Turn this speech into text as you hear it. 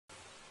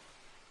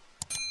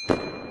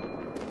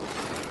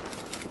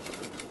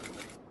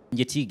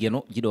jetti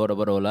geno jiɗo waɗa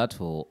ɓaɗo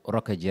to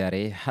roka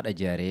jaare haɗa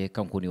jaare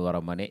kanko ni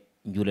wara mane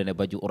julene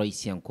baju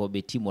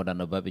oraysiyankoɓe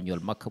timmoɗanno baɓe jol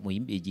makka mo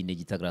yimɓeji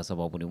neji tagra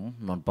sababude mum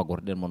noon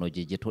pagorɗen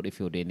monoje jettoɗe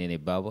fewde nene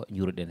baba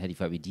juuroɗen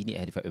halifaɓe diine e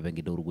halifaɓe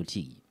banggue dawrugol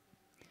tigui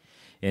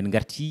en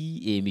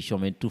garti e émission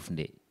men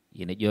tufnde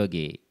ene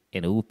ƴoogue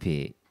ene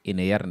wuppe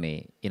ene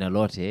yarne ene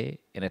loote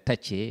ene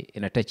tacce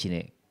ene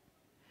taccine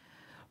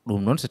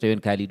ɗum noon so tawi en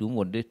kaali ɗum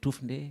wonde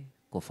tufnde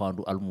ko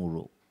fandu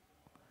almuɗo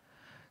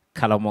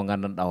kala mo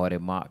gandanɗa hoore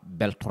ma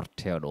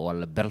beltorteɗo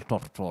walla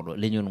beltortoɗo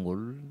leñol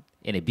ngol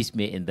ene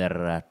bisme e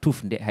nder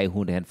tufnde hay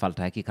hunde hen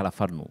faltaki kala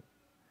fannu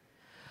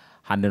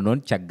hande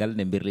noon caggal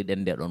nde berliɗen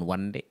nde ɗon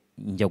wande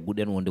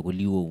jagguɗen wonde ko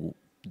liwongu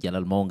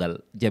jalal mawgal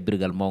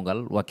jabbirgal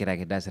mawgal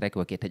wakkitaki dasiraki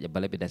wakke taƴa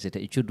balaɓe dasi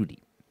taƴa codduɗi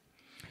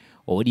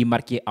o waɗi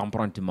marqué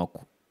empreinte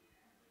makko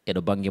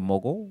eɗo banggue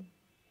mogo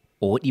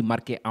o waɗi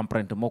marqué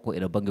empreinte makko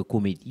eɗo banggue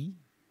comédie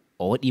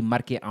o waɗi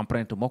marqué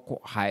empreinte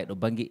makko ha eɗo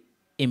banggue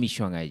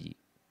émission ngaji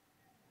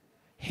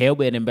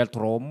hewɓe ene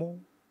beltoromo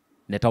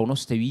ne tawno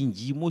so tawi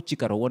jiimo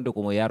cikkata wonde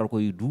komo yarata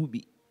koye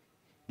duuɓi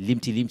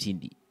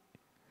limtinɗi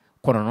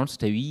kono noon so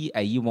tawi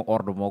a yimo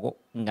ordo mogo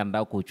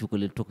ganda ko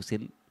cukalel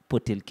tokosel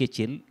pottel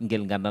keccel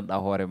ngel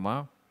gandanɗa hoore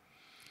ma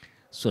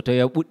so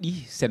tawi a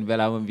ɓuɗɗi sen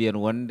welama mbiyen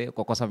wonde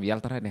ko kosam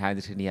yaltata ne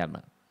hannirta ni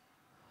yanna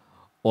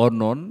on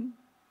noon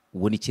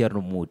woni Thierno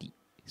Mody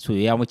so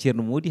wiyama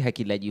Thierno Mody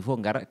hakkillaji fof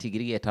gara tigui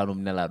rigui e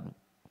tanum nelaɗum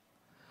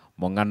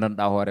mo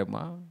gandanɗa hoore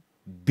ma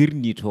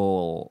birni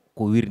to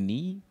ko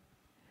wirni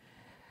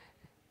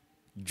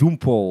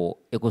jumpowo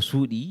eko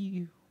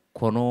suuɗi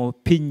kono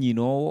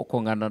peññinowo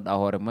ko gandanɗa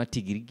hoore ma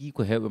tigui rigui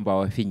ko hewɓe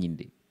mbawa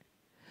feññinde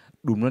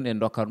ɗum noon en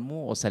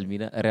dokkanmo o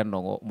salmina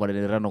rendo ngo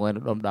moɗon rendo ngo ene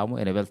ɗomɗamo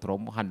ene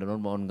weltoromo hande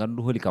noon ma on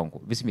gandu holi kanko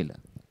bisimilla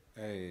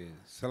eyyi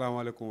salamu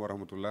aleykum wa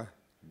rahmatullah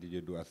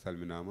DJ Du a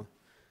salminama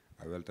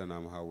a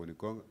weltanama ha woni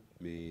gonga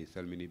mi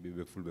salmini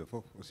ɓiɓɓe fulɓe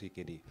foof aussi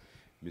kadi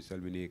mi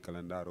salmini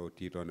kala ndaaro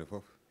titone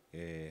foof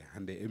e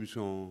hande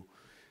émission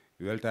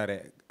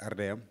weltare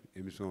ardeyam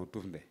émission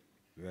tufnde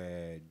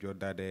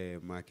joddade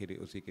ma kadi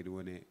aussi kadi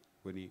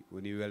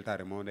woni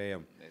weltare mawde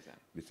yam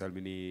mi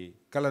salmini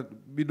kala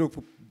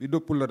ɓiɗɗo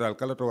pullo dal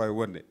kala to wawi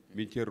wonde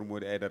min Thierno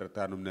Mody Aidara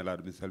tanum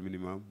nelaɗo mi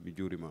salminimama mi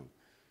juurimama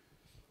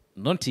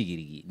noon tigui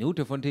rigui ne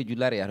wutte fonte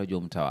jullare yahata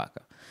jomum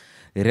tawaka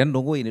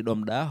rendo ngo ene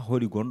ɗomɗa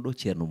holi gonɗo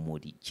Thierno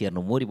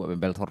Mody moɓe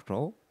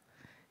beltorto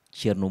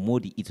Thierno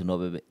Mody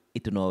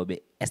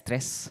itanoɓeɓe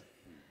stress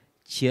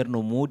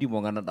Thierno Mody mo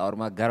gandanɗa hoore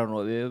ma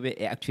garanoɓeɓe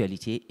e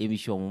actualité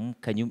émission mum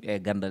kañum e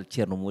gandal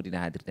Thierno Mody ne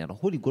haadirten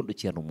holi gonɗo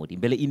Thierno Mody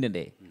beele inde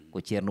nde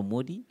ko Thierno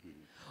Mody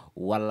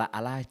walla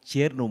ala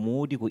Thierno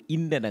Mody ko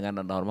inde nde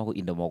gandanɗa hoore ma ko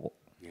inde mogo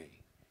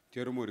eyyi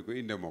Thierno Mody ko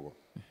inde mogo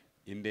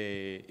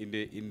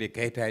inde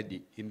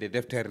kayitaji inde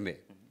deftere nde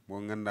mo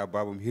ganduɗa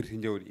babam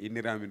Hirdjinde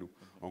innirami ɗum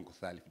on ko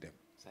Salif Déme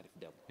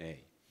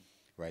eyyi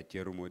way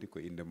Thierno Mody ko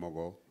inde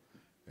mogo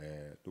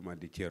ɗum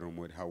addi Thierno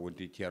Mody ha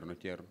wonti ceerno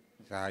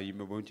saha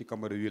yimɓe bon cikka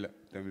mbaɗa wila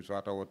tami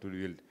so taw wattude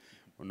wilde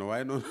no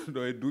way noon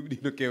ɗo e duuɓi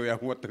ɗi no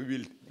kewyama watta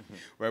wilde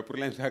way pour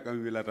l'instant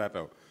kam wilata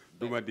taw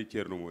ɗum addi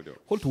Thierno Mody o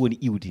holto woni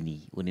iwdi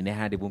ni woni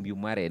nehade mum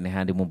yummare e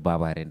nehade mum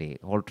babare nde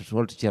holto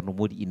Thierno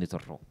Mody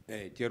innitorto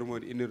eyyi Thierno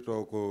Mody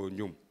innirto ko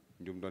jum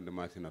donde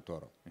masina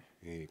toro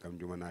eyyi kam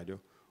jumanajo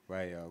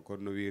way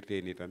kono no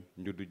wirte ni tan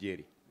juddu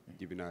jeeri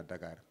jibina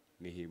Dakar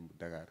nehi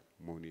Dakar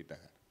mawni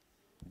Dakar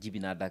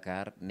jibina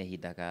Dakar nehi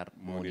Dakar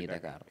mawni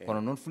Dakar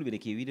kono noon fulɓe ne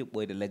kewide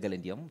ɓoyde leggal e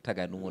ndiyam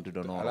tagani ɗum wonde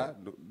dono ala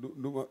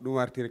ɗum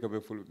artiri kaɓe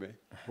fulɓe ɓe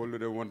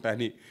hollude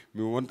wontani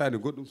mi wontani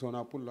goɗɗum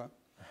sowona pulla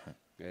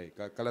eyyi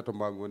kala to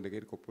mbawmi wonde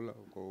kadi ko pulla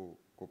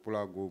ko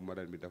pulago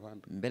mbaɗanmi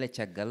defande beele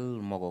caggal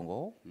mogo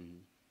ngo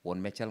won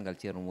meccal ngal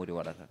Thierno Mody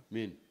waɗata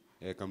min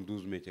eyyi kam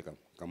 12 métier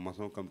kam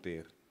maçon kam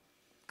tailleur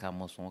ka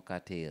maçon ka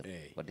tailleur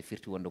wadde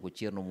firti wonde ko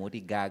Thierno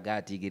Mody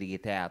ga tigui rigui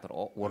théâtre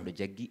o wonɗo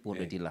jaggui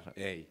wonɗo dillata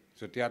eyyi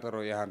so théâtre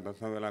o yahan tan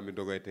so welama mi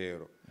dogoye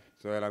tailleur o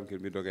so welama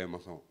kadi mi dogoye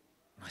maçon o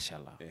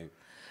machallah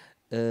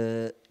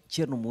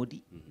Thierno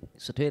Mody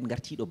so tawi en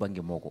gartiɗo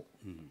banggue mogo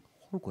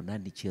holko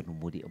nanni Thierno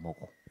Mody e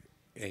mogo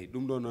eyyi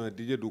ɗum ɗon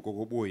DJ Du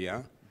koko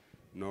ɓooyi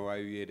no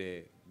wawi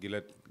wiyede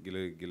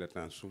gila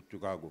tan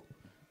cukago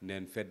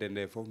nden fedde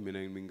nde foof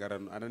min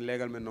garat aɗan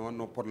leegal men no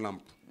wanno pot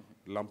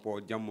lampe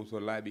o jamma so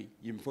laaɓi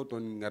yimɓe fof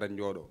toon garat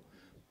jooɗo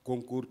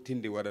concours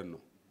tinde waɗatno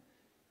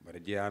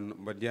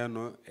mbaɗa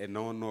jeyanno e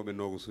nawannoɓe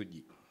nogo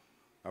suƴƴi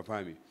a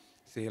faami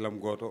sehilam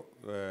goto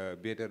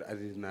biyeteɗo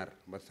Aziz Nar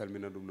mbaɗa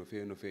salmina ɗum no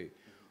fewi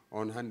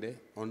on hande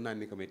on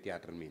nanni kam e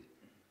théâtre min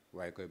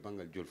wawi koye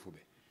banggal jolfuɓe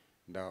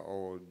nda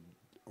o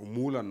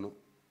muulanno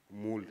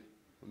mulde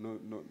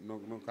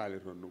no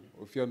kalirton ɗum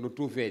o fiyatno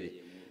tuufeje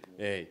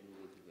eyyi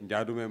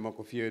jaadume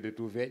makko fiyede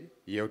tuufeje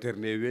yewtere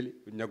nde weeli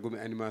ñaggumi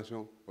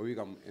animation o wi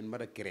kam en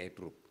mbaɗa créé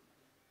troupe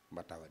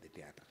mbatta waɗe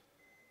théâtre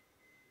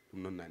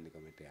ɗum noon nanni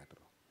kam e théâtre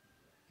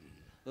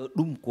o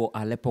ɗum ko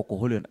à l'époque ko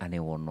holon année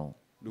wonno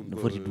no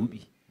foti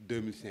duuɓi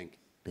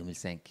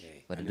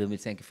 2005 wadde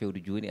 2005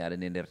 fewde joni aɗa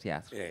e nder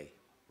théâtre eyyi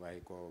way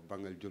ko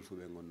bangal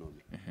jolfuɓe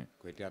gonnomi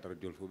koye théâtre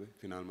jolfuɓe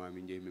finalement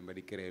min jeeyi min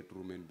mbaɗi créé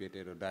tour men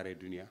biyeteɗo daare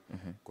dunia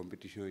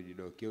compétition ji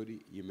ɗo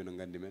kewɗi yimɓe no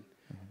gandi men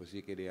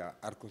aussi kadi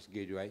arcos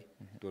guédiouwaye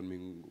toon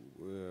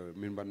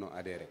min mbanno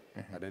adhéré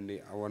aɗa andi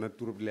a wonat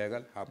troupe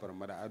légal ha para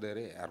mbaɗa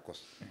adhéré e arcos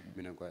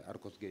minen koye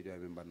arcos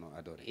guédiouwaye min mbanno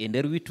adhéré e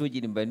nder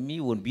wittoji ɗi mbanmi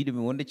won mbiɗomi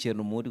wonde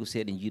ceerno Mody ko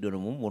seeɗa jiiɗono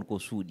mum wonko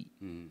suuɗi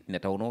ne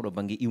tawno ɗo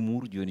banggue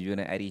humour joni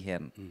joni ari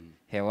hen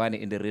hewani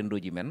e nder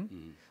rendoji men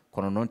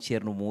kono noon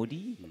ceerno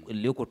Mody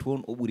le ko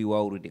toon o ɓuuri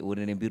wawrude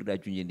wonene mbirɗa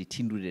junje ndi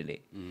tindude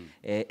nde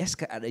est ce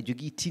que aɗa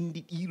jogui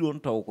tindi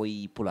ɗiɗon taw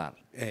koye pular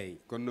eyyi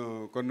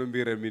kono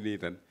mbiranmi ni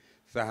tan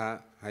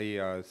saaha hay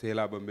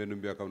sehlaɓe ɓe no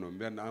mbiya kam noon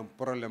mbiyanno an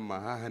probléme ma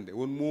ha hande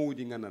won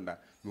mowuji gandanɗa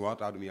mi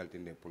wawata ɗum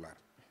yaltinde pular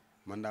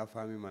manda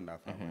faami manda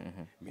faama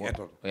mi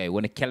etoto eyyi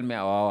woni kelme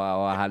a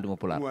wawa haaldemo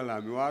pular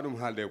voilà mi wawa ɗum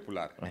haalde e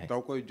pular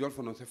taw koye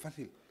jolfo noon c'est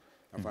facile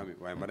a faami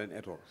way mbaɗen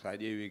eto sa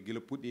ƴeewi guila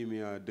puɗɗimi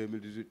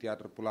 2018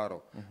 théâtre pular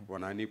o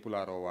wona ni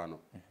pular o wano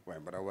way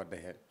mbaɗa wadda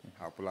hen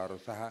ha pular o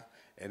saaha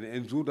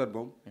en joudat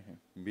boom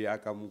mbiya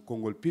kam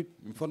konngol pip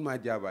mi fotma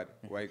jaabade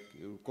way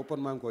ko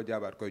potmami ko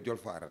jaabade koye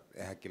jolfo arat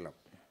e hakkillam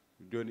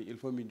joni il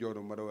faut mi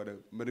jooɗo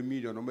mbaɗa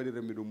miijo no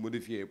mbaɗiranmi ɗum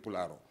modifié e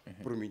pular o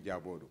pour mi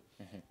jaabo ɗum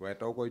way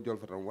taw koye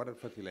jolfo tan waɗat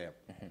facile e yam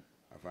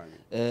a faami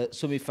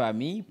somi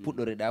faami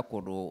puɗɗoreɗa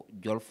koɗo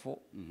jolfo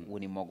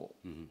woni mogo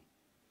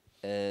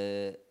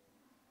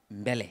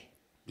beele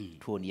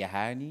toon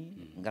yahani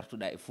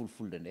gartuɗa e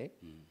fulfulde nde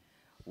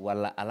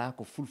walla ala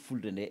ko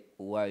fulfulde nde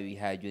wawi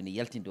ha joni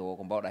yaltinde o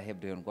ko mbawɗa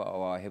hebde hen ko a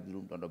wawa hebde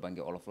ɗum ɗon ɗo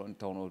banggue olof ɗon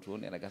tawno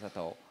toon ene gasa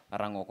taw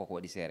rang o koko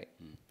waɗi seere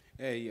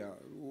eyyi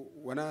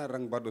wona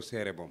rang mbaɗɗo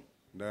seere boom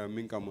nda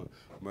min kam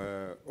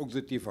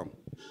objectif am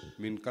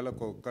min kala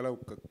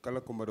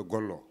ko mbaɗa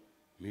gollo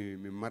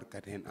mi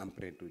markat hen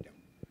empreinte uji am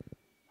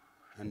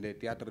hande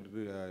théâtre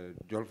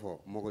jolfo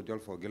mogo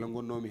jolfo guila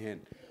gonnomi hen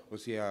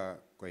aussi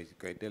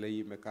koye télé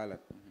yimɓe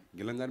kalat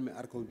guila garmi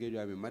arko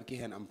gueɗoya mi marki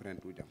hen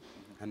empreinte uji am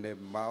hande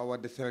mbawa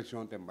wadde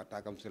sélection te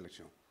mbatta kam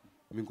sélection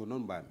min ko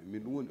noon mbami min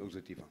ɗum woni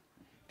objectif am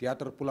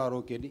théâtre pular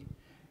o kadi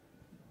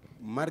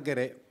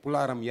margare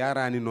pularam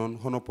yarani noon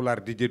hono pular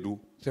dijedou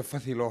c'est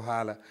facile o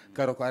haala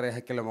kara ko are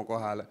hakkille makko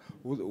haala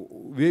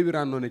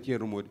wewiran noon e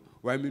ceerno Mody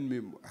way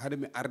min haade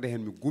mi arde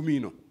hen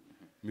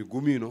mi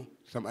gumino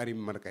sam ari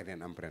mi markat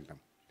hen empreinte am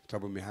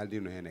saabu mi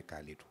haaldino hen e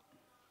kaalidou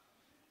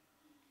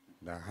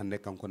nda hande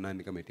kanko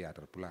nanni kam e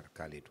théâtre pular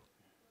kaalidou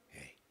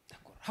eyyi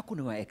d'accord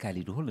hakkude ma e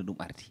kaalidou holno ɗum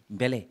ardi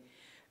beele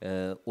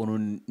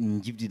onon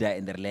jibdida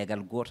e nder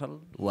leegal gotal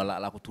walla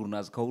ala ko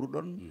tournage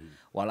kawruɗon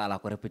walla ala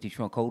ko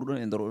répétition kawruɗon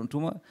e nder on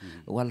tuma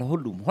walla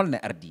holɗum holne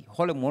ardi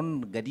hole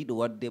moon gadiɗo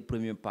wadde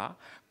premier pas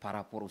par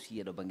rapport aussi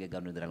eɗo banggue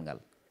gandodiral ngal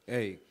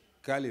eyyi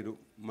kaalidou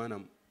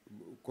manam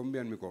ko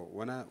mbiyanmi ko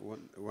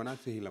wona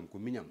sehilam ko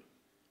miñam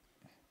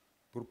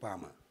pour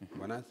paama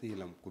wona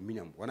sehilam ko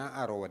miñam wona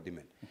aro waddi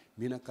men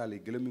mina kaali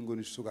gila min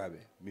goni sukaɓe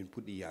min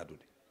puɗɗi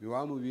yaadude mi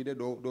wawmo wiide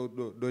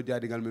ɗo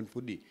jaadigal men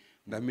fuɗɗi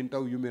ndax min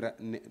taw yumira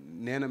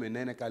nenam e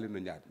nene kaali no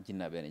jaada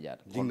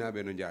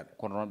jinnaɓe no jaada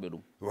kono noon ɓe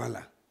ɗum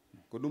voilà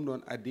ko ɗum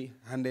ɗon addi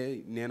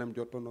hande nenam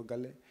jottono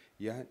galle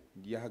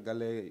yaha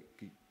galle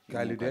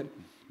kaalidu en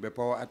ɓe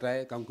pawa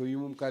ataye kanko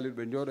yumum kaalidu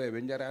ɓe jooɗo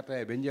eɓe jara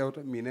ataye ɓe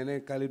jewta mi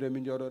nene kaalidu e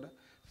min jooɗoɗa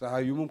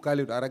saaha yumum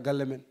kaalidu ara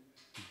galle men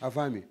a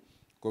faami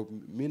ko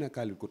mina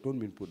kaalidu ko toon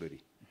min puɗɗori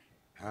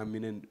ha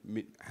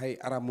hay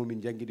arab mo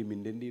min jangguiɗi min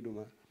ndendi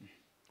ɗuma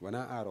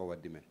wona aro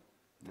waddi men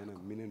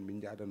minen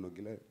min jadanno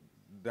guila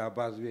da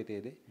base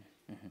wiyetede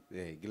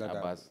eyyi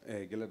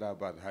guila da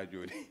base ha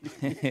joni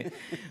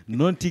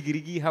noon tigui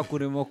rigui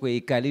hakkude makko e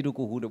kaalidou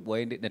ko hunde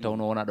ɓoyde nde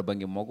tawno wona ɗo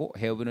banggue mogo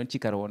hewɓe noon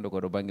cikkata wonde ko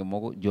ɗo banggue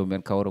mogo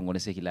jomumen kawra gona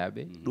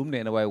sehilaɓe ɗum ne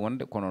ene wawi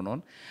wonde kono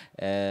noon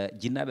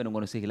jinnaɓe ne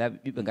gona sehilaɓe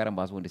ɓiɓɓe gara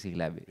mbasa wonde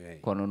sehilaɓe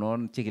kono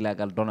noon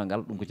cehilagal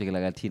donagal ɗum ko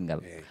cehilagal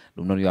tingal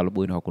ɗum noon yo Allah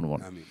ɓoyno hakkude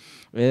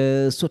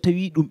moon so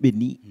tawi ɗum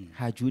ɓenni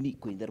ha joni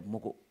koye nder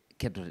mogo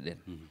keddoto ɗen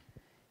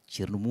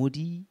ceerno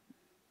Mody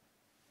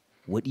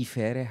waɗi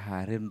feere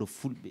ha rendo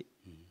fulɓe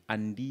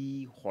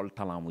andi hol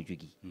talent mo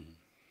jogui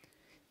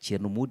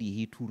ceerno Mody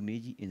yeehi tourné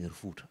ji e nder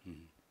Fouta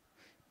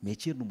mais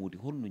ceerno Mody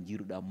holno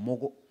jiiruɗa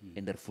mogo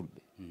e nder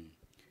fulɓe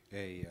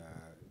eyyi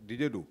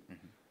dijeɗou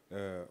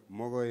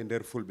mogo e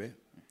nder fulɓe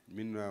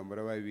min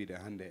mbaɗa wawi wiide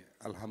hande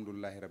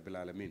alhamdoulillahi rabbil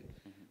alamin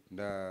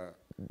nda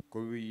ko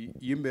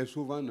yimɓe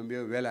souvent no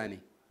mbiya welani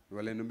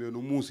walla no mbiya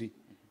no muusi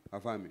a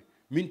faami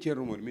min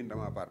ceerno Mody min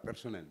dama part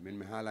personnel min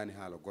mi haalani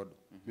haala goɗɗo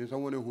min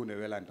sam woni hunde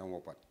welani tan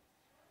woppat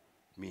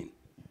min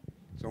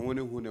so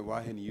woni hunde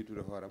wawa hen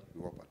yitude hooram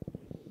mi woppat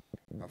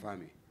a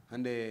faami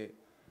hande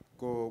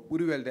ko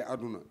ɓuuri welde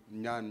aduna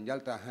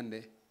jalta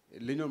hande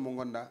leñol mo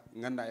gonɗa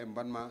ganda e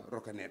mbanma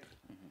reconnaître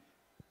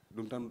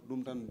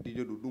ɗum tan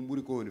dijeɗu ɗum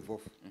ɓuuri ko woni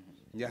foof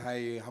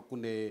jahay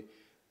hakkude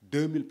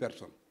 2000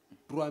 personnes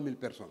 3000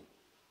 personnes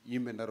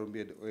yimɓe daro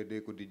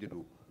mbiyede ko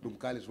dijeɗu ɗum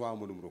kalis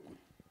wawma ɗum rokkude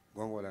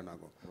gonga walana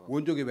go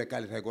won jogui ɓe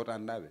kalis hay goto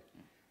andaɓe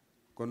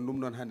kono ɗum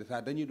ɗon hande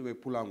sa dañi ɗum e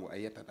pulangu a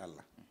yettat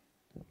Allah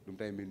ɗum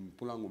tawi min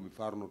pulangu mi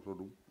farnoto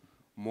ɗum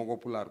mogo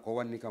pular ko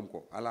wanni kam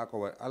ko ala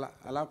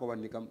ko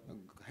wanni kam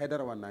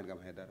haydara wannani kam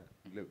haydara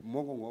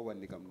mogo ngo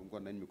wanni kam ɗum ko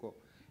dañmi ko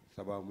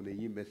sababu nde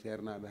yimɓe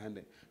sernaɓe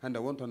hande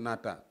wonto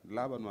natta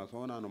laaɓanma so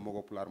wonano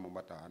mogo pular mo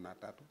mbatta a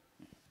natta to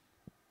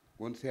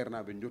won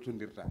sernaɓe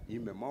jottodirta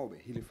yimɓe mawɓe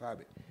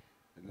hilifaɓe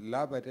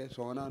laaɓate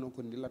so wonano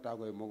ko dillata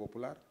koye mogo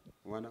pular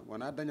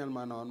wona dañal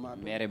ma nawon ma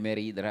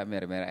maire yiɗata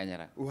maire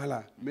añata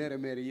voilà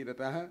maire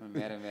yiɗata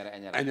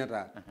maire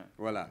añata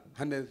voilà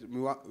hande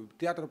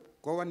théâtre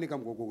ko wanni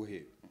kam ko koko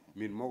heewi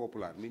min mogo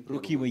pular min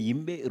rokkima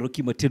yimɓe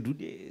rokkima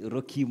tedduɗe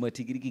rokkima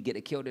tigui rigui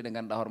gueɗe kewɗe ɗe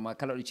ganduɗa hoorema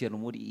kala ɗo ceerno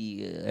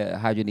Mody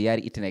haaju ne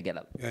yaari ittane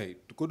gueɗal eyyi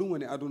ko ɗum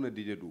woni aduna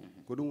dije ɗum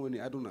ko ɗum woni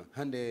aduna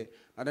hande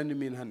aɗa andi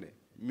min hande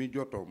mi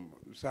jotto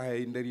saaha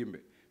e nder yimɓe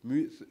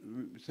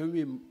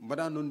somi wi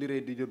mbaɗa nodire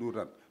e dije ɗu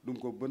tan ɗum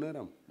ko bonheur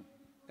am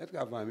est ce que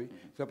a faami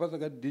c'est parce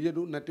que dije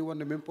ɗu natti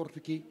wonde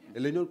n'importe qui e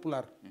leñol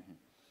pular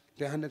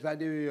te hande sa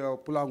ƴeewi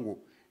pular ngu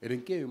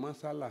eɗen keewi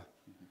machallah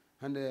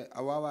hande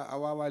a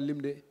wawa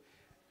limde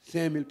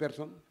 5000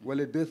 personnes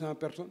walla 200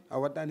 personnes a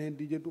waddani hen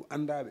dije ɗu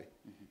andaɓe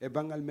e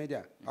banggal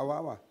média a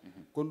wawa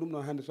kono ɗum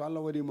ɗon hande so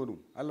Allah waɗima ɗum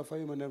Allah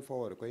fawima nden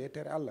fawore ko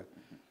yettere Allah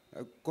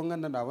ko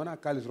gandanɗa wona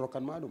kalis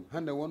rokkanma ɗum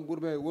hande won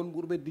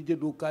ɓurɓe dije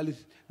ɗu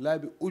kalis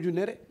laabi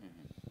ujunere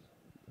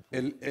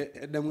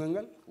e ɗemgal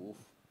ngal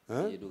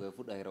ɗuga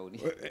fuɗɗa e rawni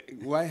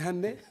wawi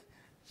hande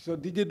so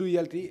dije ɗu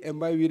yalti e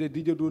mbawi wiide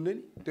dije ɗu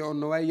nani te on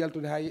no wawi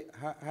yaltude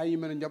ha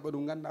yimɓe ne jaɓɓa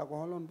ɗum ganduɗa ko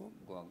holon bo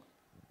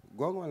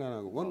gonga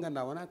wala won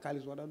ganda wona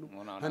kalis waɗa ɗum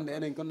hande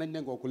enen ko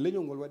dañɗen ko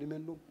leñol ngol waɗi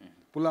men ɗum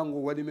pular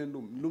ngu waɗi men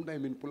ɗum ɗay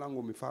min pular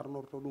ngu mi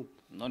farnorto ɗum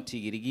noon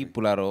tigui rigui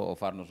pular o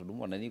farnorto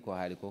ɗum o nani ko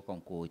haali ko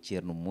kanko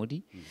ceerno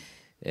Mody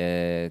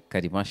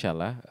kadi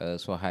machallah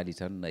so haali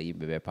tan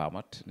yimɓeɓe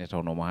pamat ne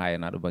tawnomo ha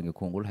enaɗo banggue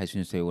konngol hay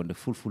soni so tawi wonde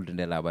fulfulde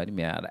nde laaɓani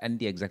mais aɗa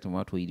andi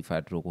exactement to yiiɗi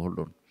faade to ko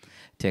holɗon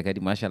te kadi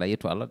machallah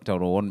yetto Allah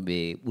tawno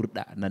wonɓe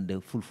ɓurɗa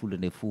nande fulfulde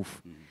nde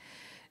foof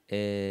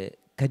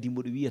kadi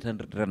mboɗo wiya tan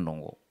renndo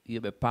ngo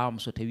yoɓe paam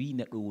so tawi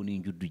neɗɗo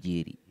woni juddu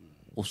jeeri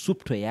o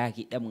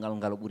suptoyaaki ɗemngal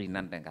ngal ɓuri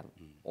nande ngal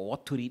o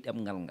wattori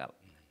ɗemngal ngal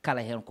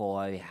kala hen ko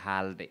wawi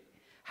haalde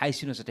hay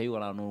sino so tawi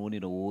wona noon woni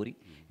no woori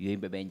yo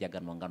yimɓe ɓe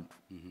jagganmo ngantu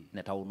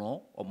ne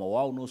tawno omo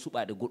wawno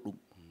suɓade goɗɗum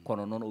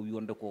kono noon o wi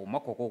wonde ko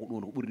makko ko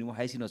ɗum ko ɓurnimo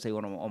hay sino so tawi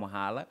wona omo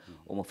haala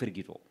omo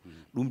ferguito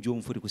ɗum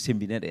jomum foti ko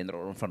sembinede e nder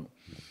oɗon fannu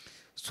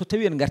so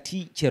tawi en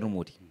garti ceerno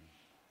Mody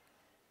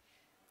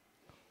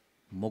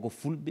mogo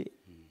fulɓe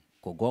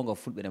ko gonga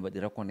fulɓe ne mbaɗi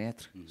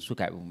reconnaître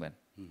sukaɓe mumen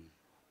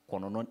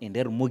kono noon e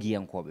nder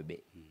mogiyankoɓe ɓe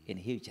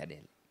ene heewi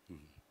caɗele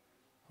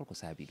holko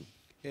saabi ɗum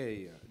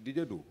eyyi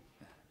dije ɗu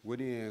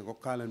woni ko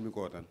kalanmi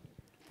ko tan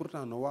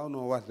pourtant no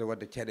wawno wasde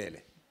wadde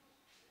caɗele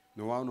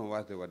no wawno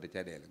wasde wadde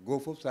caɗele goho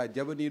foof sa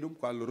jaɓani ɗum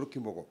ko Allah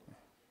rokkimo ko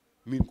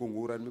min ko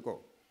guranmi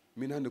ko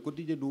min hande ko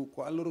dije ɗu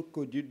ko Allah rokki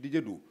ko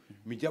dije ɗu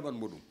mi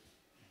jaɓanmo ɗum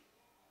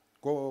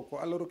ko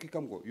Allah rokki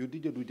kam ko yo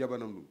dije ɗu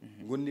jaɓanam ɗum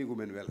gonnigu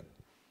men weela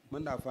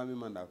manda faami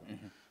manda fa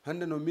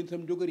hande noon min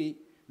tam jogori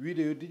wiide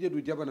yo dije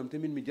ɗu jaɓanam te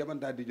min mi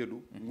jaɓanta dije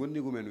ɗu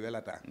gonnigu men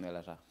welata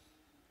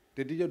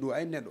te dije ɗu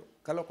ay neɗɗo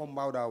kala ko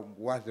mbawɗa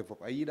wasde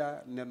foof a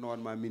yiiɗa neɗɗo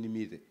wanma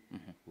minimise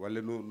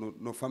walla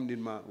no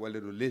famɗinma walla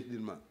no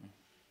lesɗinma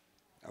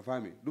a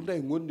faami ɗum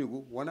tawi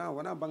gonnigu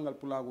wona banggal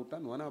pulagu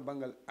tan wona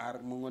banggal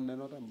ar mo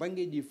gonneno tan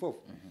banggueji foof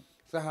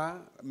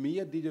saaha mi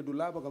yiyat dije ɗu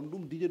laaɓa kam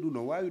ɗum dije ɗu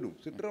no wawi ɗum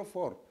c'est très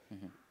fort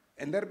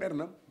e nder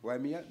ɓernam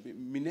wawi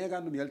mi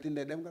negani ɗum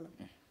yaltinde e ɗemgalam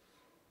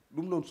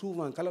ɗum noon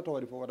souvent kala to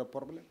waɗi fof waɗa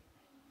probléme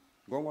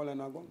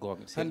gongolena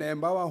gonga hande e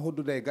mbawa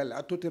hoddude e galle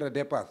a tottira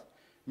dépasse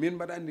min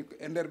mbaɗa andi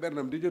e nder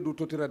ɓerdam dije ɗu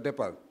tottira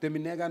dépasse te mi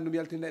negani ɗum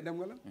yaltinde e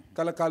ɗemgalam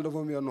kala kalɗo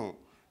fof mi wiya non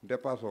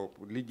dépasse o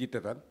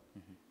lijjitte tan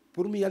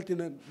pour mi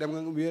yaltina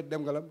ɗemgal wiye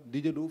ɗemgalam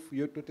dije ɗu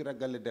yo tottira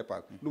galle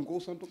dépasse ɗum ko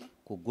usantuka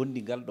ko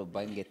gondigal ɗo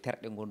banggue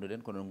terɗe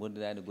gonduɗen kono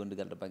gondirani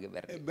gondigal ɗo banggue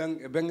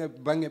ɓerde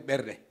banggue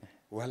ɓerde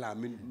voilà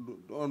min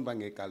ɗon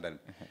banggue kalɗani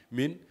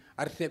min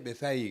arteɓe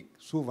sa yi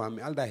souvent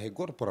mi alda he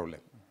goto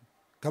probléme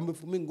kamɓe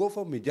fof min goo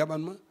fof mi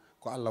jaɓanma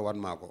ko Allah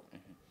wanma ko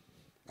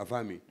a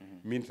faami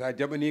min sa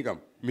jaɓani kam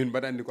min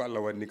mbaɗa andi ko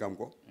Allah wanni kam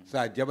ko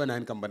sa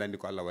jaɓanani kam mbaɗa andi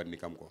ko Allah wanni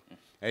kam ko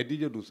eyyi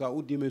dije ɗu sa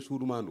uddima e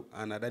suudu ma ndu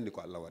an aɗa andi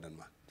ko Allah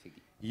waɗanma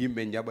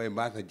yimɓe jaɓa e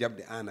mbasa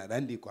jabde an aɗa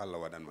andi ko Allah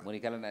waɗanma woni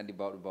kala ne andi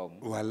bawɗo bawmum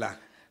voilà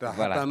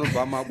hatta noon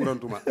bamma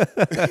ɓurantuma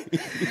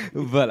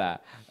voilà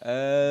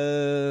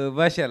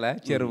machallah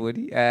ceerno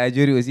Mody a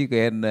jori aussi ko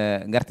hen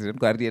garteten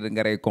ko ardi eɗen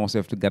gara e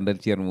concept gandal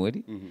ceerno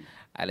Mody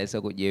alay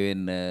saago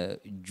ƴeewen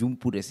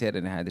jumpude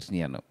seeɗa ne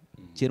haadirtani henna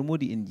ceerno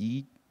Mody en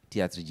jii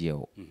théâtre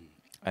jeewo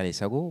alay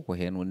saago ko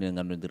hen woni ne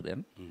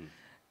gandodirɗen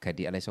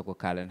kadi alay saago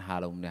kaalen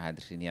haala mum ne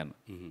haadirtani henna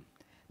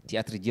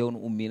théâtre jeewo no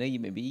ummina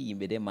yimɓe mbi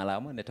yimɓe de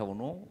malama nde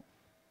tawno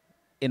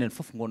enen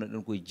fof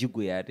gonnoɗen koye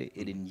jiggoyade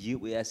eɗen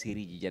jeeɓoya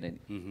série ji janani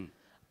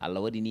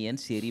Allah waɗi ni en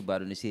série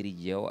mbaɗo ne série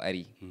jeewo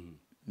ari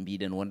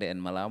mbiɗen wonde en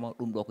malama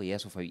ɗum ɗo ko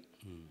yeeso fawi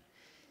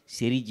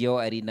série jeewo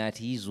ari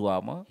naati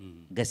zuwama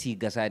gasi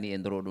gasani e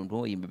nder oɗon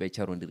to yimɓeɓe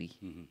carodiri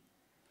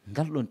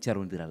ngal ɗon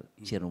carodiral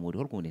ceerno Mody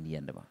holko woni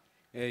yiyande ma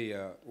eyyi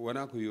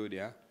wona ko yooɗi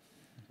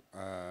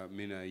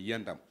min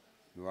yiyandam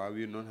mi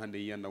wawi noon hande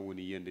yiyandam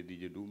woni yiyande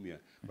dije ɗum wiya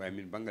wawi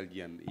min banggal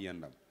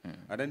yiyandam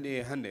aɗa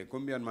andi hande ko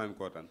mbiyanmami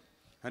ko tan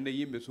hande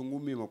yimɓe so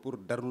gummima pour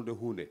darnude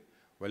hunde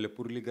walla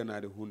pour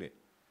ligganade hunde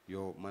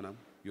yo manam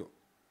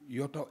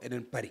yo taw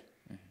eɗen pari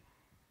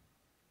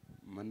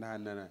manda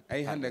nana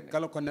ay hande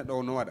kala ko neɗɗo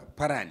o no waɗa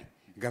parani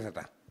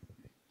gasata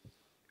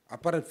a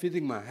parat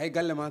physiquement hay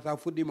galle ma sa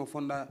fuɗɗima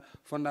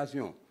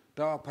fondation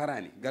tawa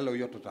parani galle o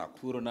yettotako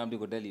tuuro namdi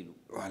ko dali ɗum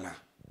voilà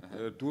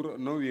tour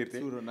no wiyete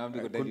tuuro namdi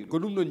ko dali ko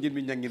ɗum ɗon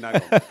jinmi jangguinago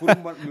pour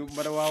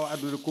mbaɗa wawa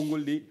addude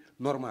konngol ɗi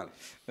normal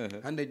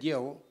hande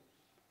ƴeewo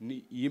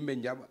ni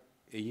yimɓe jaɓa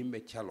e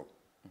yimɓe calo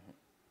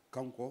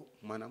kanko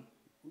manam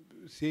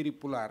série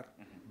pular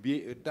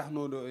biye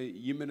tahnoɗo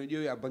yimɓe no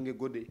ƴeewi a banggue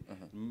goɗɗe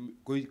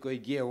koye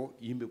ƴeewo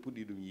yimɓe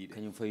puɗɗi ɗum yiide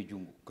kañum fayi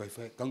junggo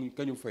koye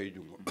kañum fayi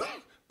junggo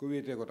ko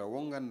wiyete ko taw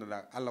won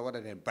ganduɗa Allah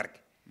waɗat hen barke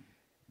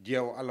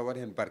ƴeewo Allah waɗa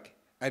hen barke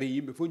ari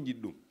yimɓe fof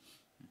jiɗ ɗum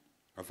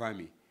a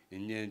faami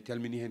en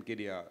calmini hen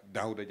kadi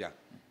Dawda Dia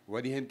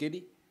waɗi hen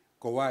kadi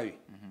ko wawi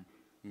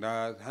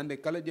nda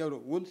hande kala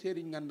ƴewɗo won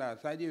série ganduɗa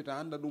sa ƴeewi ta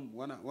anda ɗum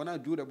wona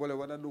juuɗe ɓole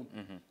waɗat ɗum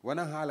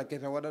wona haala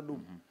kese waɗat ɗum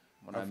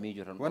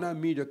wona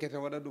miijo kese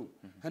waɗa ɗum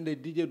hande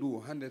dije du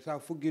hande sa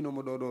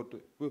fugginomo ɗo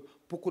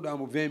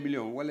pukkuɗamo 20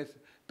 millions walla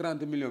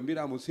 30 millions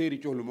mbiɗamo série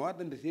cohluma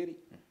waddande série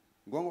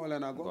gonga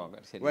walana gonga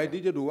way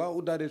dije du wawa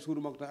uddade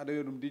suudu makko tan aɗa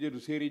wiya ɗum dije du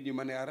série ji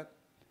mane arat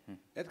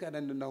est ce que aɗa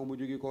andi ndaw mo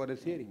jogui ko waɗa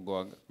série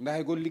nda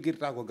hay goto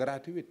ligguirta ko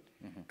gratuit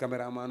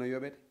caméraman o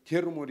yoɓete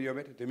ceerno Mody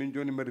yoɓete te min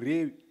joni mbaɗa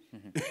reewi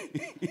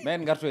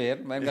men garto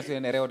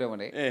hen e rewdemo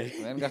nde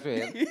men garto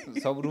hen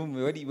saabu ɗum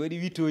mi waɗi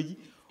wittoji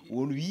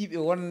won wiiɓe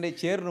wonde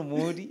ceerno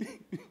Mody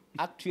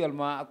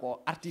actuellement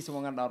ko artiste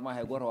mo ganduɗa hoorema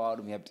hay goto wawa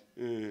ɗum hebde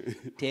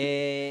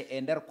te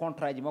e nder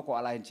contrat ji makko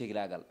ala hen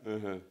cehilagal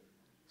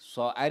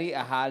so ari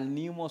a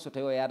haalnimo so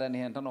tawi o yadani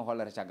hen tan o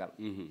hollata caggal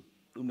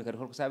ɗum ne kadi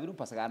holko saabi ɗum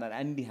par ce que aɗa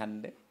andi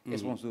hande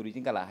sponsor uji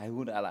ngala hay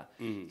hunde ala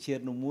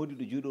ceerno Mody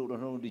ɗo jooɗi oɗo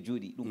tan ɗo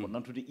jooɗi ɗum ko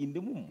nantude inde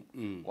mum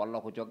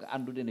walla ko jogga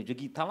andude ne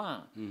jogui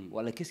talent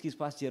walla qu'est ce qui se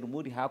passe ceerno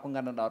Mody ha ko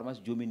gandanɗa hoorema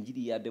so jomumen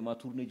jiiɗi yaddema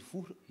tourné ji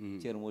Fouta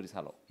ceerno Mody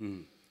salo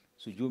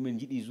so jomumen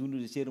jiiɗi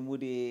journude ceerno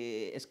Mody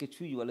e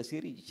sketch uji walla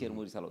série ji ceerno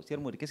Mody salo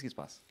ceerno Mody qu'est ce qui se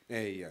passe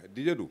eyyi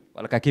dije ɗum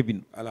walla ka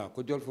kebbinɗo ala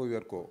ko jolfo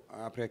wiyata ko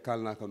après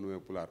kalnaka ɗum e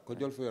pular ko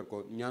jolfo wiyata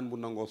ko ñanbu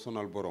nango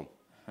sonal borom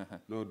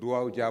no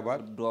duwaw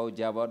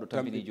jabaɗo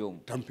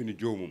tampini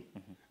jomum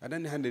aɗa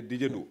andi hande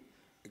dije ɗu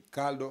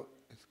kalɗo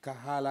ka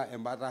haala e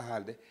mbata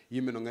haalde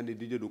yimɓe no gandi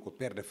dije ɗu ko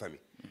père de famille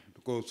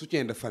ko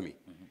soutien de famille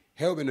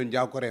hewɓe no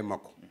jakore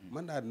makko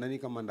manda aɗa nani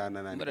kam manda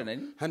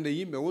nanani hande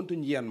yimɓe wonto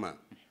jiyanma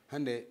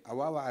hande a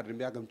wawa arde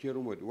mbiya kam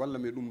ceerno Mody walla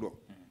mi ɗum ɗo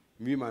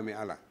mbima mi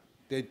ala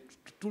te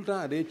tout le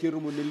temps aɗa ye ceerno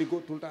Mody ne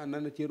liggo tout le temps a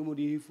nana ceerno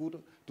Mody yeehi Fouta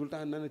tout le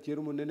temps a nana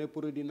ceerno Mody nene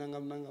produit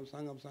naggam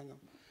sangam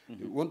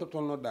wonto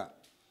tolnoɗa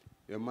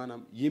e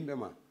manam yimɓe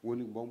ma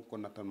woni bom ko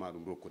nattanma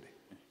ɗum rokkude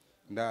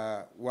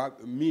nda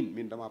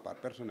min dama part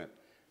personnel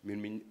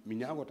mi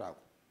ñagotako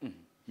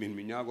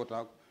mi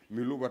ñagotako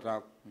mi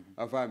luɓatako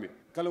a faami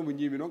kala mo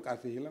jiimi noon ka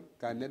sehilam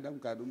ka neɗɗam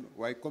ka ɗum ɗo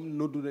way comme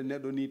noddude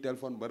neɗɗo ni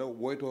téléphone mbaɗa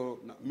woyto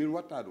min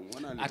watta ɗum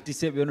wona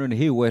artiste ɓe noon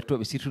heewi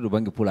woytotoɓe surtout ɗo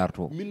banggue pular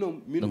to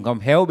min kam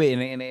hewɓe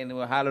ene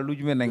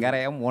haalaluji men ne gara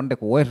e am wonde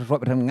ko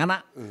woytotoɓe tan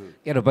gana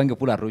eɗo banggue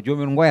pular to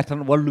jomumen goya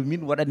tan wallu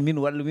min waɗan min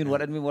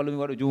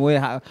waɗa jomum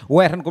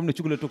woya tan comme no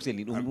cukalel toxel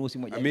ni ɗum aussi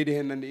moƴƴi a meeɗi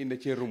hen nande inde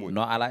ceerno Mody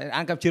non ala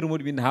an kam ceerno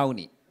Mody min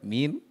hawni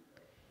min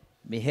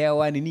mi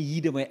heewani ni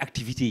yiidema e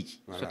activité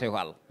ji so tawi ko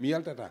Allah mi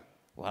yaltata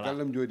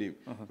gallam jooɗimi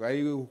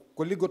way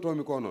ko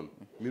liggotomi ko noon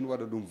min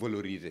waɗa ɗum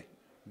valoriser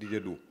dije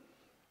ɗum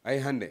ay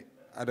hande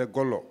aɗa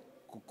gollo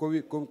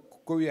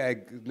ko wiya e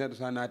neɗɗo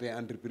sa naati e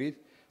entreprise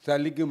sa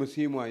liggima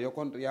 6 mois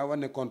ya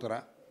wanne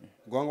contrat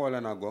gonga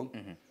walla na gonga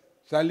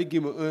sa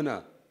liggima 1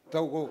 an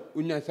taw ko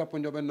uñaji sappo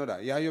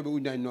joɓennoɗa ya yooɓe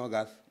uñaji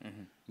nogas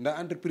nda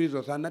entreprise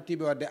o sa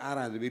nattiɓe wadde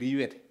arrange ɓe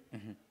riwete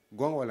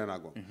gonga walla na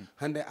gonga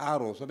hande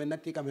aro soɓe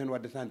natti kam hen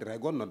wadde sentir hay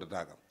goto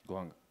noddata kam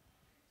gonga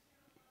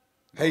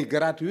hay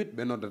gratuit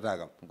ɓe noddata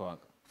kam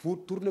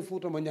tourné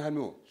Fouta mo jahanmi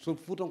o so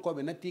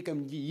Foutankoɓe natti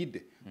kam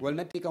yidde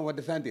walla natti kam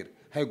wadde sentir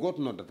hay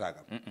goto noddata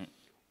kam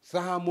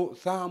saaha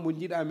mo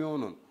jiiɗami o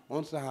noon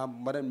on saaha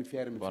mbaɗanmi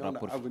feere mi fewna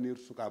avenir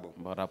sukaɓam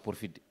mbaɗa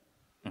profide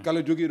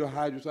kala joguiɗo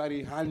haaju so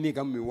ari haalni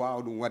kam mi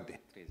wawa ɗum wadde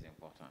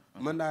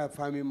manda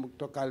faami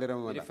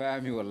tokkalirema waɗa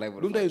faami wallay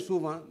ɗum tawi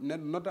souvent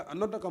neɗɗo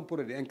nodda kam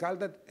produit en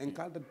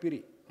kaldat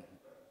prix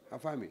a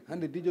faami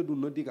hande dije ɗum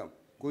noddi kam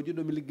ko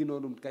jiɗɗo mi liggino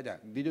ɗum kaƴa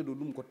dije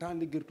ɗum ko temps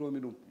liggirtomi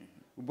ɗum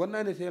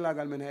bonnani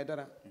sehlagal men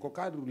haydara ko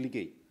cadre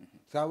liggey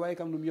sa wawi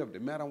kam ɗum yobde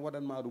mi aran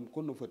waɗanma ɗum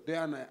konno foti te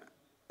an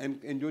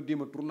en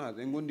joddima tournage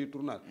en gondi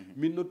tournage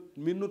min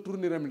no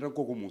tourniramni tan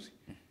koko muusi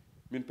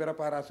min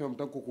préparation am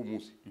tan koko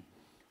muusi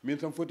min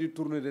tan foti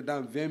tournude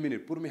dans 20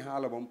 minutes pour mi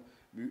haala mom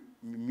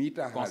mi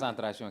yita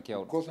concentration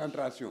kewɗo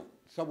concentration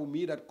saabu mi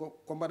yiɗat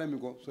ko mbaɗanmi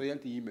ko so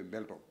yalti yimɓe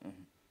belto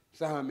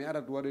saha mi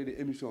arat waɗoyde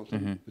émission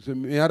so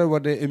mi arat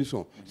wadde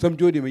émission somi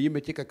jooɗima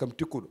yimɓe cikka kam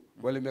tikkuɗo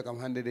walla mbiya kam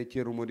hande de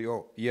ceerno Mody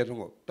o yeeso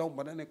ngo taw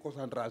mbaɗane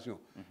concentration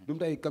ɗum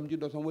tawi kam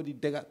jiɗɗo somi waɗi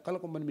dégage kala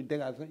ko mbaɗmi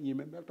dégage tan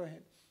yimɓe belto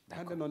hen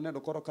hande noon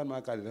neɗɗo ko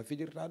rokkanma kalis a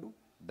fijirta ɗum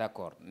d'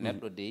 accord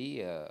neɗɗo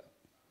dey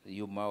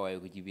yumma wawi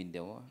ko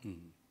jibindemo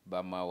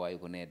bamma wawi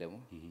ko nedema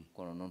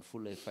kono noon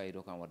fulla e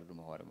faydo kam waɗa ɗum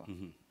e hoore ma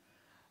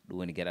ɗum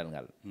woni gueɗal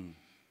ngal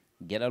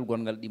gueɗal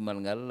gongal ɗimmal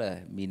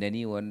ngal mi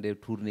nani wonde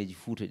tourné ji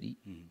Fouta ɗi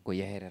ko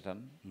yahete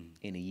tan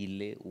ene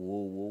yille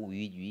wow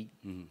wiij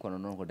kono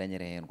noon ko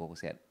dañere hen koko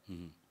seeɗa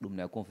ɗum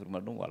ne a confirme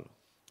ɗum walla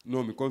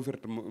non mi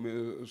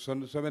confirme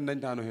soɓe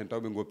dañtano hen taw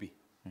ɓe goppi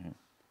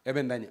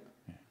eɓe daña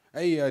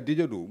ayi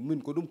Didier ɗo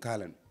min ko ɗum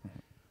kalani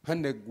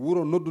hande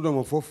wuuro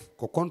noddudoma foof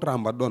ko contrat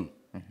mbaɗɗon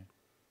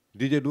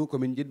Didier ɗo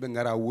komin jiɗɓe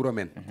gara wuuro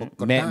men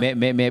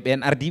mais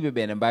ɓen ardiɓe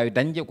ɓe ne mbawi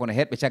dañde kono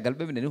heɗɓe caggal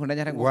ɓe ɓe nani ko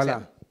dañata ko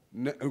voilà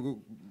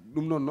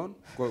ɗum noon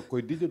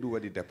koye Didier ɗo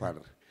waɗi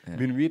dépendre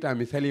min wiyata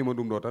mi salima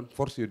ɗum ɗo tan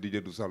force yo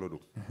Didier ɗo salo ɗum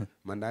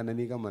manda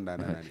nani kam manda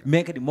nanani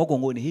mais kadi mogo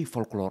ngo ne heewi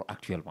folklore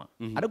actuellement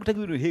aɗa ko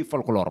tagui no heewi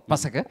folklore par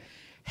ce que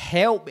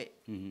hewɓe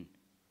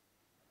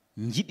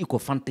jiiɗi ko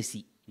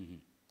fantasy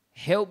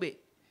hewɓe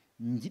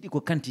jiiɗi ko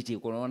quantité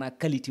kono wona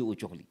qualité o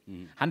cohli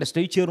hande so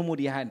tawi ceerno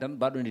Mody yahani tan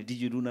mbaɗo nde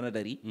Didier ɗo nana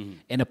dari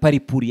ene pari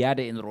pour yaade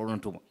e nder oɗon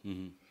tuma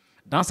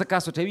dans ce cas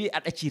so tawi a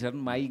ɗacci tan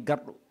ma yi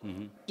garɗo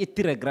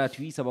ƴettira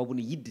gratuit sababu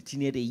ne yidde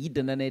tinede e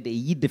yidde nanede e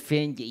yidde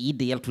feeñde e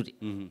yidde yaltude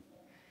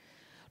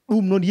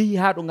ɗum noon yeehi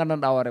ha ɗo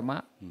gandanɗa hoore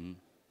ma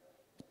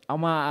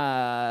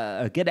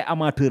ama gueɗe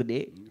amateur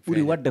ɗe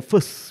ɓuuri wadde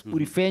fës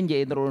ɓuuri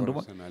feeñde e nder oɗon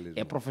tuma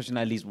e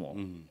professionnalisme o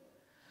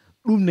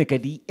ɗum ne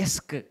kadi est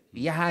ce que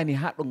yahani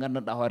ha ɗo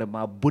gandanɗa hoore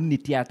ma bonni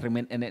théâtre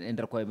men enen e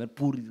nder koye men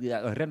pour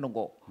rendo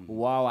ngo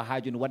wawa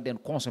ha joni wadde en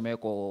consommé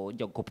ko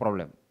ko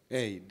probléme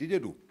eyyi Didier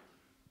ɗo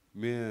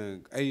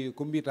mais ay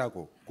ko mbiyata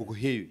ko koko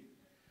heewi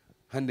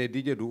hande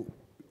Didier ɗo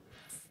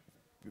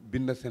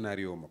binda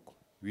scénario makko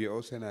wiye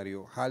o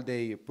scénario haalde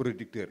e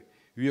producteur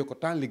wiye ko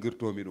tan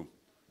liggirtomi ɗum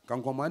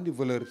kanko ma andi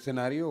valeur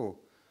scénario o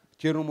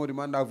ceerno Mody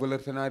ma anda valeur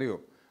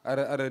scénario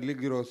aɗa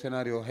liggiro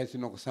scénario hay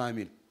sinno ko 100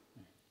 000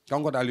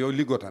 kanko dal yo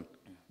liggo tan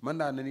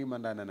manda nani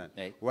manda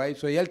nanani way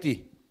so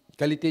yalti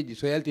qualité ji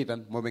so yalti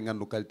tan moɓe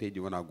gandu qualité ji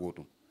wona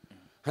gotum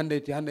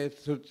hande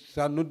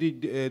sa noddi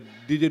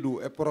Didier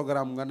ɗo e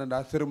programme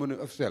gandanɗa cérémonie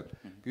officiel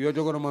yo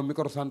jogonoma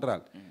micro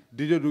central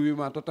Didier ɗo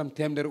wima tottam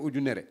 100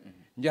 ujunere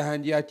jaaha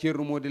jiiya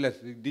ceerno Mody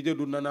less Didier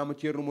ɗo nanama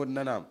ceerno Mody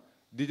nanama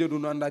Didier ɗo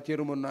no anda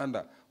ceerno Mody no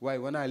anda way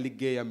wona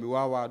liggeyam mi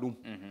wawa ɗum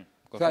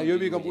sa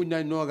yomi kam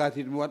uñaji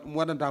nogasi mi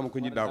waɗantama ko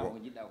jiɗɗa ko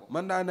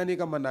manda nani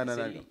kam manda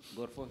nanani kam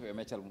goto foof e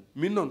meccal mum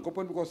min noon ko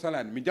ponmi ko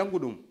salani mi janggu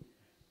ɗum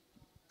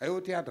ay o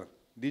théâtre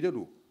Didier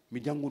ɗo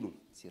mi janggu ɗum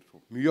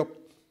surtout mi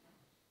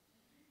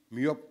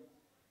yob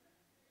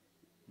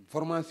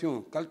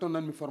formation kala to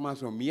nanmi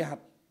formation mi yahat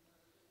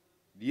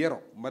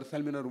yero mbaɗa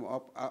salmina ɗum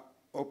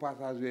au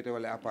passage wiyete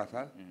walla à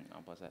passage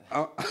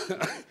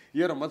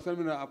yero mbaɗa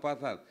salmina à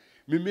passage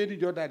mi meeɗi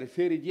joddade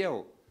feere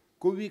jeewo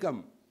ko wi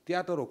kam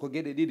théâtre o ko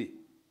gueɗe ɗiɗi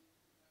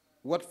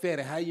wat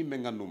feere ha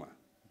yimɓe ganduma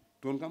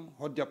toon kam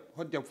hot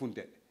jab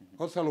funteɗe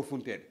hot salo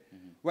funteɗe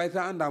way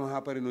sa andama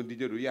ha paari noon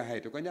Didier ɗo yiya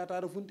hayte ko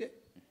jataɗo funte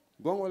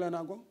gonga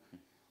walana gonga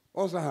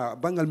o saaha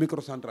banggal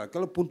microcentral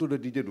kala puntuɗo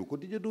Didier ɗo ko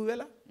Didier ɗo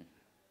weela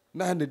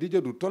nda hande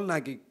Didier ɗo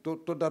tolnaki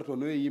to darto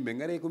no e yimɓe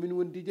gaare komin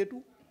woni Didier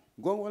ɗo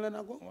gonga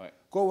walana gonga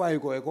ko wawi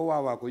ko e ko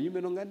wawa ko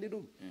yimɓe no gandi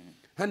ɗum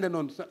hande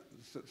noon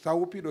sa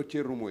woppiɗo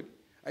ceerno Mody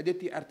a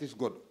ƴetti artiste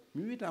goɗɗo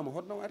mi witama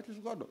hotnoma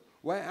artiste goɗɗo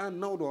way an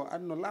nawɗo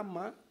adno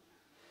lamma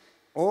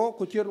o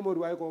ko ceerno Mody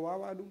wawi ko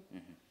wawa ɗum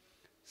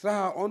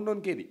saaha on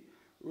ɗon kadi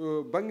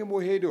banggue mo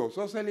heedi o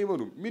so salima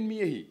ɗum min mi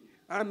yeehi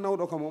an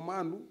nawɗo kam o ma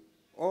andu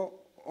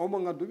o mo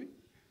gaddumi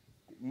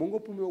mo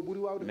goppumi o ɓuuri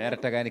wawde maire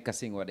tagani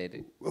casting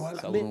waɗede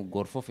sabu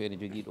goto foof ene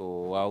jogui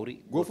ɗo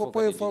wawri goto foof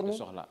poye forme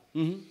sohla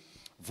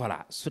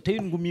voilà so tawi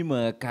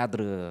gummima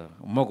cadre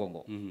mogo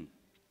ngo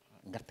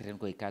gartiren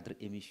koye cadre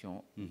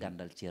émission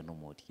gandal ceerno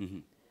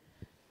Mody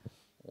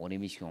on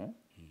émission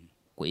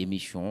ko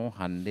émission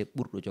hande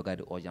ɓurɗo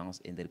jogade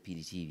audience e nder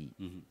Pidi TV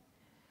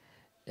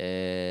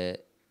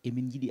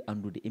emin jiiɗi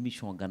andude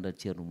émission gandal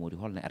ceerno Mody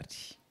holno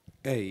arti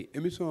eyyi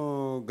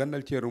émission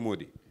gandal ceerno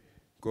Mody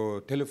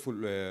ko télé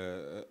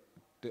fulɓe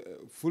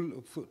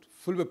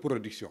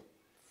production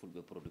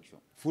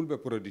fulɓe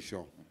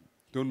production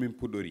toon min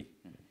puɗɗori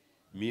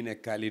min e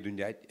Kalidou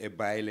Ndiaye e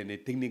bayile ne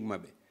technique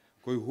mabɓe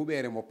koye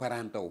huɓere mo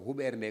parantaw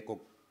huɓere nde ko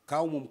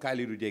kawmum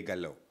Kalidou Dieye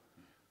galle o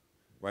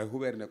way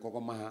huɓere nde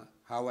koko maha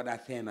ha waɗa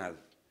scénage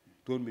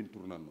toon min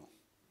tournanno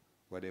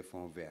waɗe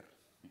fond vert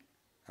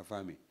a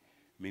faami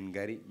min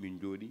gari min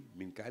jooɗi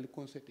min kaali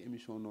concept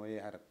émission no e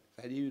arat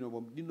sa ƴeewino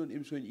bom ɗin ɗon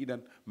émission ji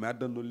idan mi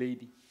addanno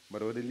leydi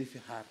mbaɗa waɗa lifi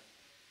haar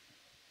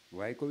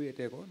way ko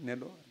wiyete ko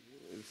neɗɗo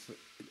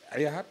a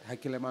yahat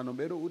hakkille ma no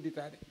ɓeeɗo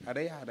udditade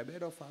aɗa yaha aɗa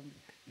ɓeeɗo famde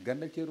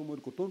gandal ceerno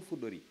Mody ko toon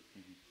fuɗɗori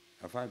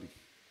a faami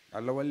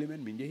Allah walli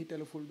men min jeehi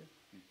télé fulɓe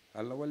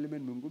Allah walli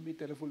men min gummi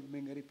télé fulɓe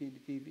min gari Pidi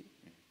TV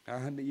ha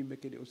hande yimɓe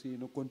kadi aussi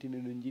no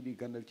continue no jiiɗi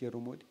gandal ceerno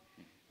Mody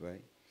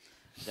way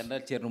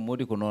gandal ceerno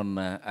Mody ko noon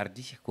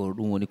ardi ko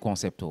ɗum woni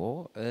concept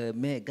o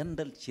mais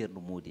gandal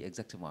ceerno Mody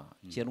exactement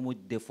ceerno Mody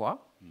des fois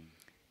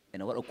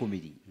ene waɗa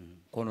comédie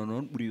kono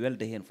noon ɓuuri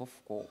welde hen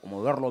foof ko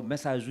omo werlo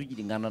message uji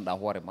ɗi gandanɗa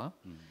hoore ma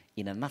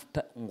ina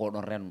nafta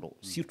ngoɗon rendo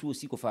surtout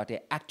aussi ko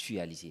fate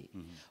actualité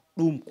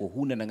ɗum ko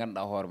hunde nde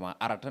ganduɗa hoore ma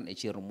ara tan e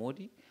ceerno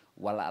Mody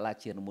walla ala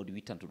ceerno Mody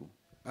wittanto ɗum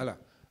ala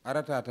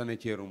arata tan e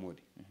ceerno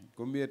Mody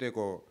ko mbiyete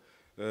ko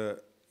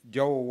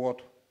jawo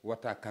woto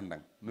watta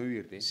kandang no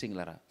wirte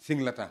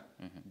singlata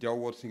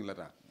jawo woto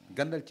singlata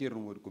gandal ceerno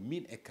Mody ko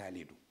min e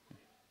Kalidou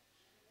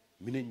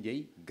minen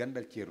jeeyi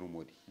gandal ceerno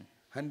Mody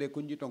hande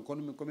ko jiton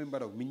komin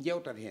mbaɗa min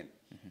jewtat hen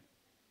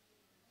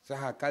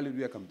saha Kalidou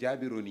wiya kam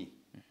jaabiro ni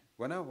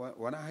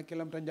wona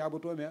hakkillam tan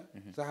jaabotomi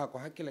saha ko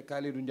hakkille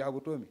Kalidou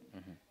jaabotomi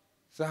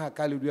saha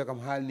Kalidou wiya kam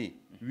haalni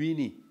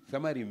wini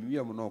samari mi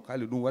wiyamo non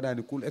Kalidou ɗum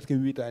waɗani cool est ce que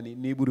mi witani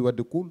ni ɓuuri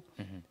wadde cool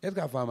est ce que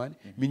a famani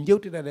min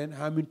jewtidata hen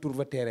ha min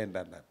tourva terrain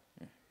dandan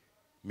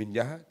min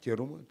jaaha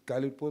ceerno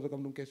Kalidou pose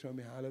kam ɗum question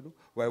mi haala ɗum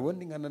way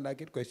wonde gandanɗa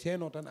kadi koye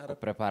seeno tan ara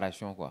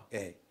préparation quoi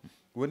eyyi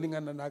wonde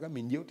gandanɗa kam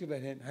min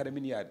jewtidata hen haɗa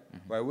min yaade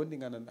way wonde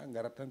gandanɗa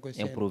garat tan koye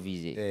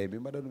improvisé eyyi min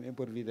mbaɗa ɗum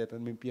improvisé tan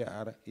min piya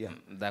ara yaha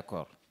d'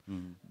 accord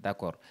d'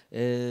 accord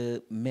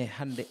mais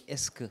hande est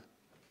ce que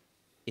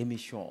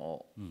émission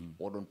o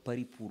oɗon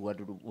pari pour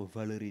wadde ɗum o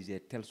valoriser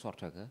telle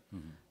sorte que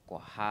ko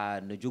ha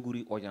no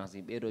jogori audience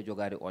ni ɓeeɗo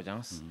jogade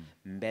audience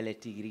beele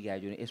tigui rigui ha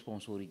joni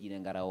sponsor ji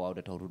ɗe gara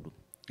wawde tawde ɗum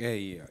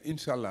eyyi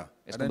inchallah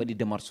est ce que mbaɗi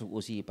démarche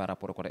aussi par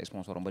rapport koto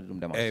sponsor o mbaɗi ɗum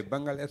démarche eyyi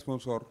banggal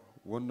sponsor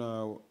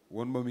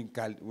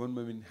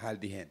wonmomin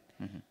haaldi hen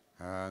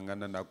ha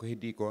gandanɗa ko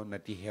heddi ko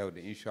natti hewde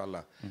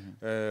inchallah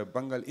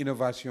banggal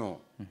innovation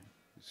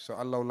so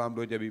allahu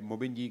lamɗo jaaɓi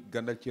moɓe jii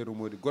gandal ceerno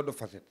Mody goɗɗo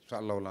facette so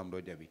allahu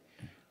lamɗo jaaɓi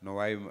no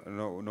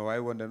wawi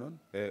wonde noon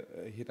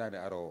hitande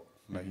arowo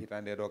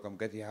hitande ɗo kam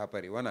gasi ha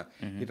paari wona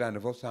hitande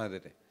foof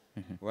changete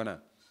wona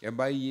e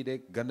mbawi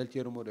yiide gandal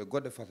ceerno Mody e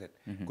goɗɗe facette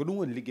ko ɗum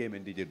woni ligguey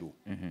men Dj Dou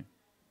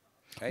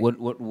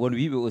won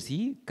wiɓe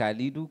aussi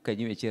Kalidou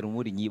kañum e ceerno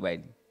Mody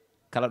ñiiɓani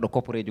kala ɗo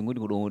kopparejo goni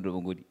ko ɗon woni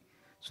ɗoɓe goni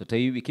so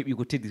tawi ɓe keeɓi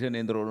ko teddi tan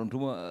e nder oɗon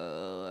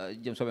tuma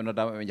joom soɓe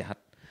noddama eɓe jahat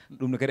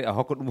ɗum ne kadi a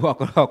hokka ɗum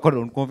hokka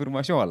ɗon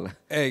confirmation walla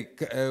eyyi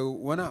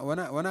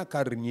wona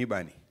cadre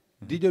ñiiɓani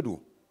Dj Dou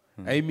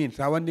ay min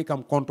sa wanni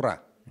kam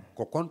contrat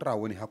ko contrat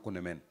woni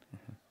hakkude men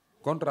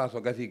contrat so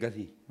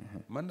gasi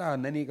manda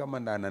nani kam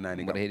manda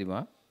nanani kam mbaɗa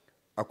heeɗima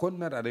a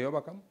continuat aɗa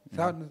yoɓa kam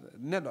sa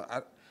neɗɗo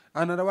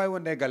an aɗa wawi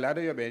wonde e galle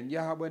aɗa yoɓe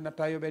jaaha ɓoye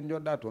natta yoɓe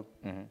joɗɗa toon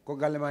ko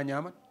galle ma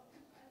ñamat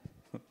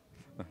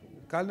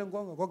kalden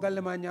gonga ko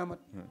galle ma ñamat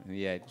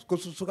ko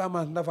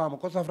sukama dafama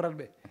ko safrat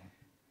ɓe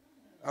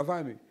a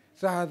faami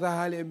saha sa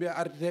haali e mbiya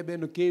arteɓe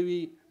no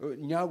keewi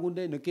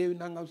ñagude no keewi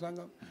naggam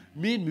sangam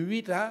min mi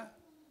wiita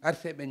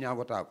arteɓe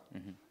ñagotako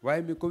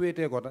wawi mi ko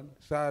wiyete ko tan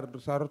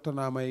sa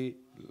rottanama e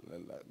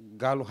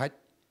gaalu haj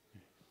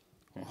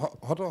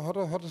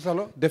hoto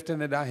salo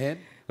deftaneɗa hen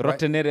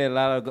rottanede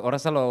laal oto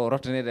salo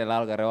rottanede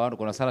laalga rewano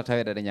kono sala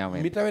taweɗe ɗe ñama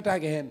hen mi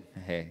tawetake hen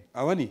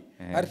a woni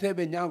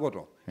arteɓe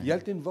ñagoto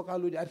yaltin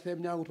vocal uji arteɓe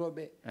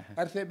ñagotoɓe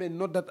arteɓe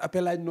noddat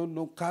appel aji noon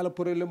no kaala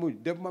probléme uji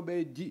debbo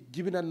mabɓe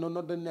jibinan no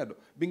noddani neɗɗo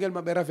ɓinguel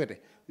mabɓe rafete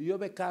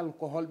yoɓe kaal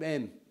ko holɓe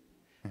en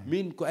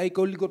min ko ay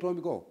ko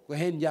liggotomi ko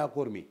hen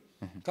jakormi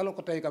kala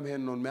ko tawi kam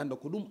hen noon mi anda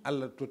ko ɗum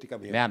Allah totti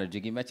kam hen mais aɗa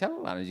jogui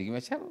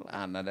meccal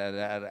an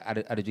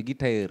aɗa jogui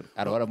tailleur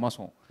aɗa waɗa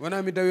maçon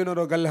wona mi dawino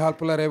ɗo galle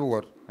Haalpulaar heɓe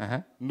goto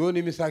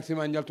ndoni mi sac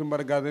ciment jaltu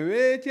mbaɗa gaz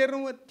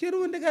ceerno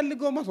wonde gal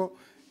liggo maçon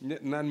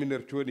nanmi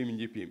nder cooɗi mi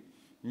jippimi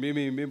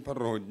mbimi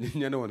patron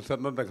ñande won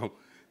saɗa nodda kam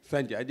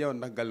santhi a ƴewan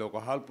nak galle o ko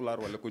Haalpulaar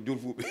walla ko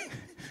Jolfuɓe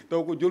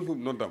taw ko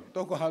Jolfuɓe noddam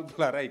taw ko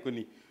Haalpulaar ay ko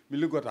ni mi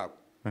liggotako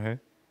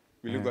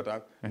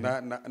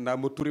nda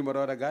mo turima ɗo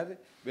waɗa gaz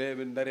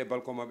ɓe daari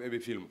balcon mabɓe eɓe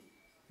film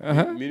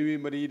min wi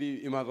mbaɗa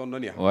yiiɗi image on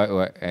noon yaha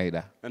way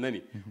ayɗa a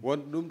nani won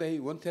ɗum tawi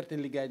won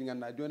certaine liggaji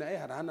ganduɗa joni ay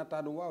haɗa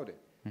hannatta ɗum wawde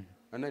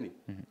a nani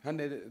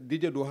hande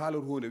Dj Dou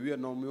haalata hunde wiya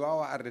non mi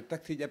wawa arde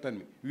taxi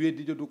ƴettanmi wiye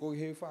Dj Dou koko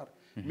heewi faar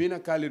min a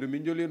Kalidou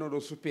min jolino ɗo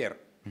super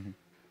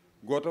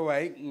goto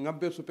wawi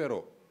ngabbe super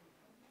o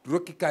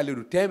rokki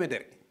Kalidou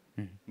temedere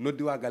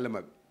noddiwa galle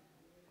mabɓe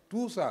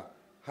tout ça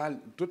haal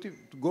totti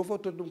go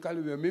fof totti ɗum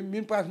Kalidou wiya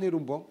min pasni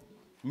ɗum bon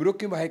mi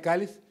rokkima hay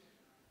kalis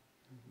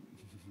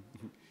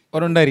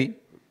oɗon dari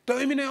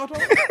tawi mine oto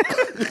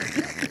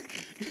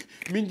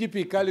min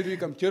jippi Kalidou wi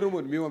kam ceerno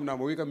Mody mi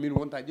wamnama o wi kam min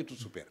wonta ƴettu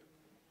super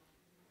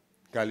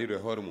Kalidou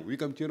e hoore mum wi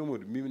kam ceerno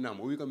Mody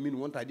miminama o wi kam min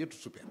wonta ƴettu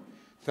super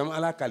sama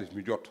ala kalis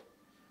mi jotto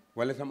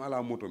walla sama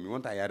ala moto mi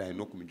wonta yaade hay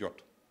nokku mi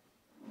jotto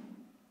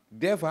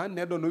des fois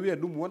neɗɗo no wiya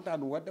ɗum wonta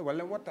ɗum wadde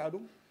walla mi watta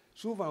ɗum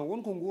souvent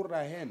wonko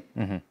guurɗa hen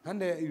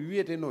hande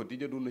wiyete no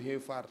Dj Dou no heewi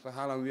far so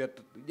haalam wiyat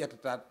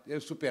ƴettata e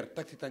super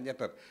taxi tan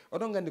ƴettata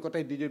oɗon gandi ko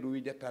tawi Dj Dou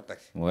wi ƴetta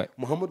taxi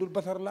Mouhamadoul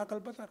Basar lakal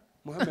Basar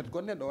Mouhamed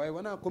ko neɗɗo way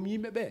wona comme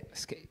yimɓeɓe est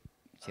ce que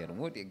ceerno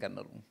Mody e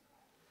gandal ɗum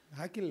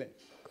hakkille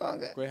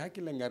koye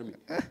hakkille garmi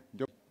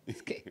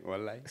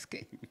wallahi est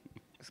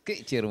ce que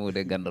ceerno Mody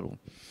e gandal ɗum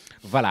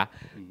voilà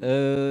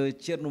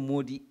ceerno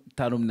Mody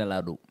tanum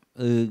nelaɗo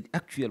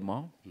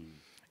actuellement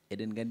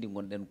eɗen gandi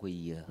gonɗen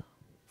koye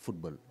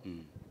football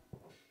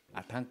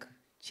en tant que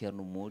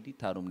ceerno Mody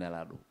tanum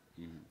nelaɗo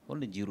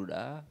holno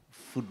jiruɗa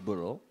football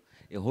o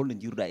e holno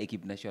jiruɗa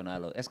équipe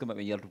nationale o est ce que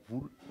maɓe jalta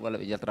pour walla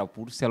ɓe jaltata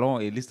pour selon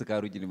e liste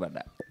karuji ɗi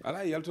mbaɗɗa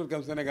ala yaltude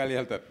kam Sénégal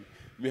yaltat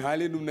mi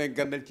haali ɗum nayi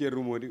gandal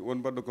ceerno Mody won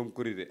mbaɗɗo comme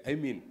korité ay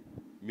min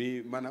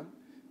mi manam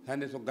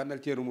hande so gandal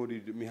Thierno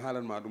Mody mi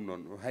haalanma ɗum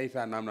noon hay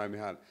sa namna mi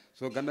haala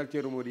so gandal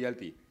Thierno Mody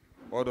yalti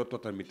oɗo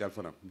total mi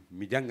téléphone am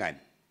mi janggani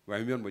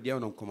way mi on mo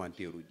ƴewnam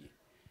commentaire uji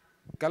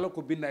kala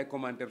ko binda e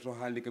commentaire so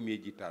haalni kam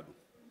yejjitta ɗum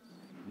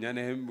ñane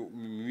hen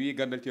mi wi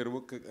gandal Thierno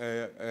Mody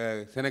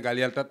Sénégal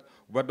yaltat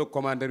waddo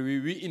commentaire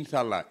wi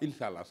inchallah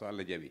so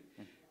Allah jaaɓi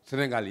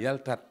Sénégal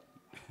yaltat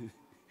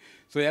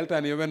so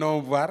yaltani yoɓe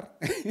nawam var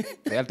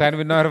so yaltani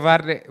min nawata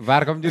var de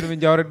var kam joni min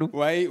jawre ɗum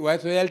way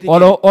so yalti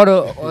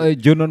oɗo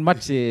joni noon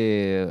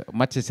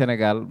match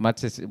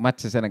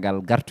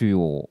Sénégal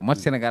gartuyo match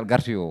Sénégal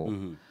gartuyo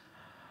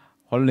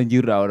holno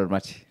jiiruɗa oɗon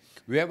match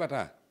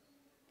weeɓata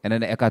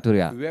enen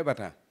équatoria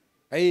weeɓata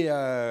ay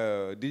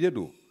Didier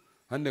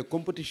hande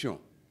compétition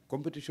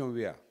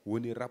wiya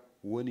woni rap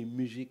woni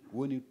musique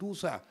woni tout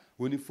ça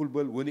woni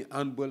football woni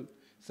handball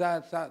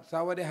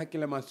sa waɗe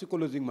hakkille ma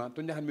psychologiquement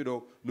to jahanmi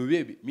ɗo no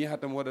weeɓi mi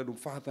yahat tan waɗa ɗum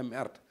fahatam mi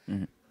arta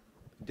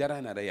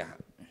jarani aɗa yaha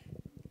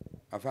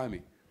a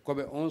faami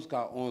koɓe 11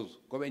 ka 11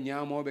 koɓe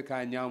ñamoɓe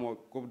ka ñamoɓe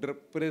ko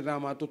président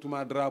ma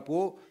tottuma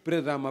drapeau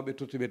président maɓe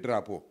tottuɓe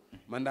drapeau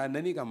manda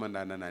nani kam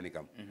manda nanani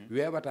kam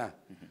weeɓata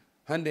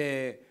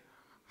hande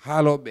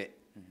haaloɓe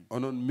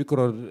onon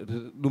micro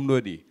ɗum ɗo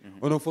ɗi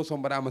onon fof so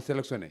mbaɗama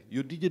sélectionné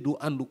yo Didier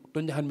andu to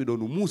jahanmi ɗo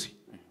no muusi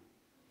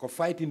ko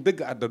faytin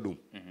dëgg adda ɗum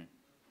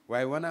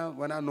way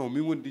wona non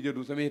min woni Didier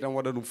somi tan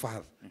waɗa ɗum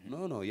phase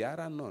non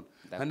yaran noon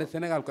hande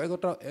Sénégal ko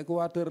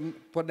équateur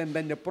poɗɗen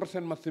dañde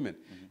prochaine match men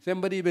sen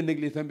mbaɗiɓe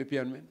néglige tan ɓe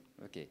piyan men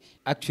ok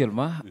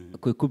actuellement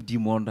koye coupe du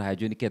monde ha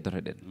joni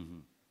keddotoɗen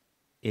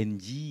en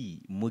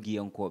jii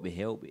mogiyankoɓe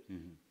hewɓe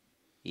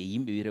e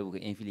yimɓe wiyeteɓe ko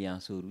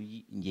influenceur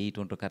uji jeeyi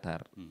toon to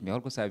Qatar mais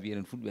holko saabi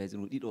enen fulɓe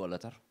haysono ɗiɗo walla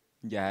tato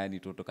jahani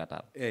toon to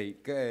Qatar eyyi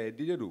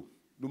Didier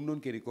ɗum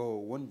noon kadi ko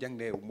won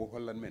jangde mo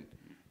hollan men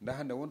nda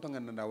hande won to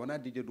gandanɗa wona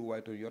Didier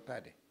wawi toon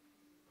yettade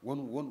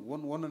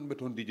wonanɓe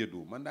toon Didier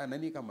manda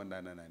nani kam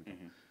manda nanani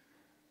kam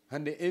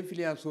hande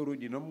influenceur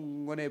uji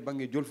noon gone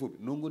banggue jolfuɓe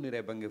noon gonire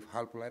e banggue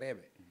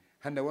haalpulareɓe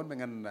hande wonɓe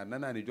gandanɗa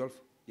nanani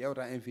jolfo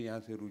ƴewta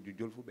influenceur uji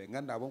jolfuɓe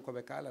ganda won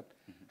koɓe kalat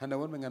hande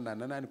wonɓe gandanɗa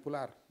nanani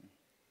pular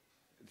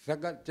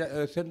saga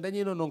sen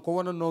dañino noon ko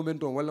wonanno men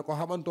toon walla ko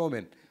haɓanto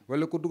men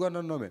walla ko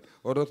dugananno men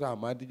oɗo saha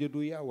ma Didier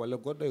ya walla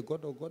goɗɗo e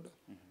goɗɗo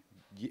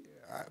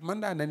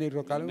manda nani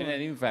to kala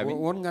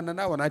won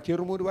gandanɗa wona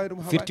Thierno Mody wawi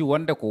ɗum firti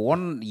wonde ko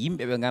won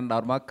yimɓe ɓe ganduɗa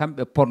hoorema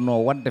kamɓe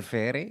ponno wadde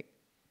feere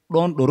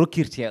ɗon ɗo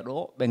rokkirte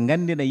ɗo ɓe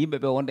gandina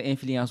yimɓeɓe wonde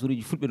influence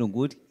uji fulɓe no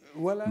goodi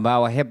voilà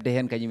mbawa hebde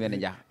hen kañumene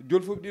jaaha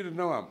jolfuɓe ɗiɗo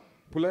nawama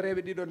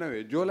pulareɓe ɗiɗo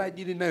nawe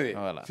jolaji ɗiɗi nawe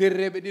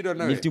serreɓe ɗiɗo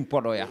nawe miltim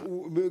poɗo yaha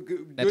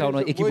nde tawno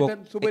équipe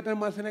so ɓoy tan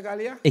ma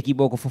Sénégal ya équipe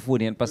o ko fof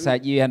woni hen par ce que sa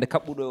ƴeewi hande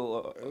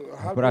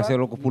kaɓɓuɗo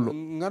brasel o ko pullo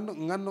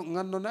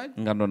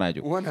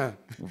gandonajo wona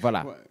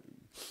voilà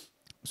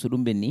so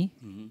ɗum ɓenni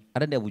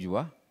aɗa andi Abou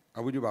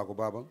Djouba ko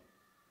babam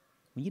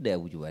mi yiɗa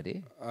Abou Djouba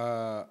de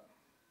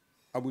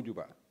Abou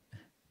Djouba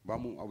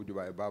bamum Abou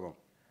Djouba e babam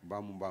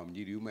bamum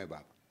jiiɗi yumma e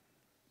baba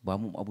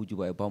bamum Abou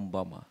Djouba e bamum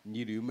bama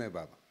jiiɗi yumma e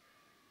baba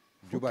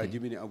Djouba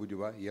jibini Abou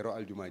Djouba yero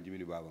aljuma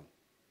jibini babam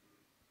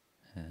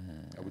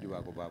Abou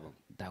Djouba ko babam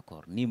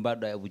d'accord ni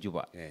mbaɗɗo e Abou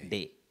Djouba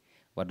de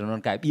wadde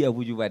noon ka ɓi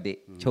Abou Djouba de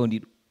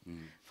cawdiɗo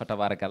fa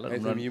tabarakallah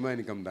ɗum noon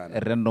yimani kam dana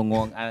rendo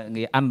ngo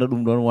anda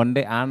ɗum ɗon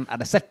wonde an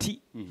aɗa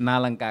satti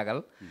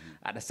nalankagal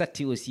aɗa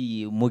satti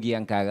aussi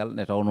mogiyankagal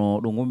nde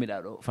tawno ɗo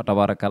gommiɗa ɗo fa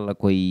tabarakallah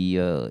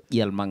koye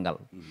ƴiyal manggal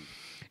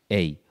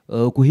eyyi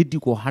ko heddi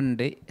ko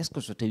hande est ce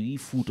que so tawi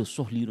Fouta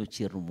sohlino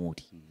Thierno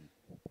Mody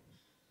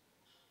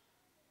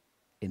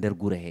e nder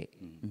guure he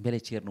beele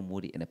Thierno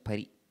Mody ene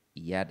paari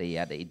yaada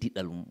e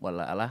diɗɗal mum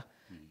walla ala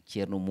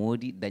Thierno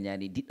Mody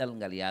dañani diɗɗal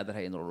ngal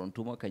yadata e oɗon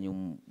tuma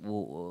kañum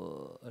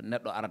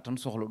neɗɗo ara tan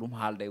sohla ɗum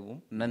haalda e mum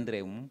nandira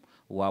e mum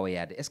wawa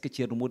yaade est ce que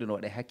Thierno Mody no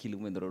waɗa hakkille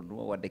mum e nder oɗon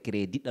tuma wadde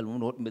créé diɗɗal mum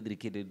no woɗɓe mbaɗiri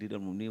créé diɗɗal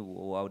mum ni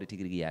wawde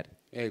tigui rigui yaade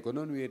eyyi ko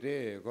noon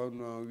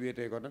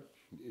wiyete ko tan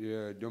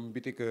joom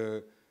bitik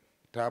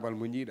tabal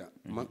mo jiiɗa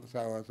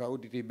sa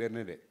udditi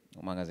ɓerde de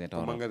magasin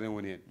ko magasin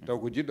woni hen taw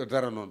ko jiɗɗo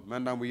dara noon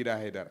manda mo yiiɗa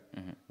haydara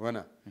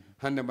wona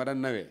hande mbaɗan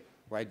nawe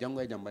way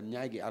janggo e jaam mbaɗa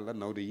ñaagui Allah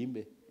nawde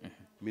yimɓe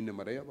minne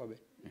mbaɗa yoɓaɓe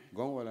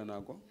gon walla na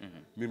gon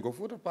min ko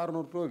Fouta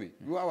parnortomi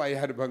mi wawa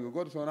yaade banggue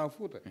goɗɗo sowona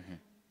Fouta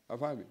a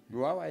faami mi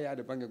wawa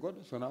yaade banggue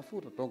goɗɗo sowona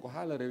Fouta donc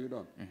haala rewi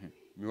ɗon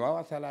mi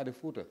wawa salade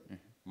Fouta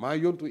ma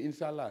yontu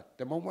inchallah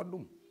te mam waɗ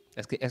ɗum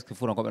est ce que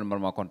Fouta koɓen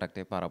mbaɗma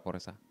contacté par rapport à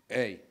ça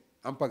eyyi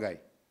en pagay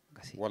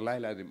wallahi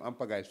lazim en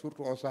pagay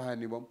surtout o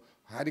sahani mom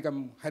haɗi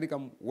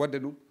kam wadde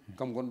ɗum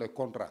kam gonɗo e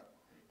contrat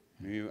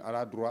mi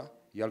ala droit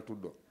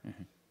yaltuɗo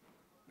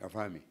a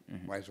faami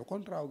way so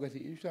contrat o gasi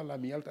inchallah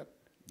mi yaltat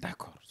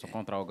d'accord so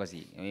contrat o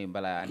gasi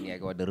bala anni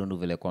ake wadde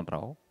renouveler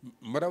contrat o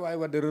mbaɗa wawi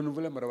wadde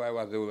renouvelé mbaɗa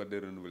wawi wadde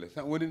renouvelé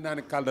woni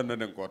nane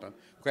kaldannoɗen ko tan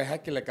koye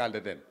hakkille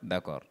kaldeten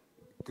d'accord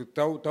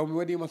taw mi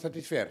waɗima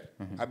satisfaire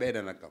a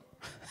ɓeydanat kam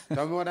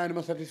taw mi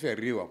waɗanima satisfaire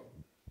riwam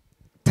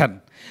tan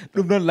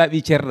ɗum noon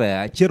laaɓi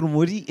ceerno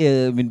Mody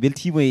min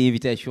beltima e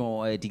invitation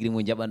tigui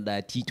mo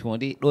jaɓanɗa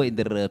titonde ɗo e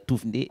nder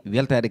tufnde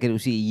weltade kadi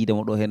aussi e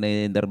yiidema ɗo hen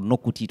e nder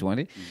nokku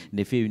titonde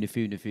ne fewi no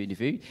fewi no fewi no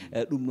fewi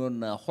ɗum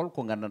noon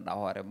holko gandanɗa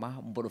hoorema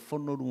mboɗo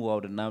fonno ɗum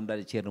wawde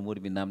namdade ceerno Mody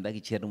mi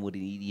namdaki ceerno Mody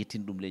yiiɗi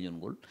yettinde ɗum leñol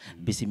ngol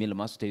bisimilla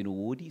ma so tawi no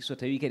woodi so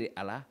tawi kadi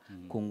ala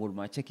konngol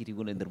ma cakkiti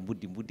gon e nder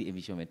buddi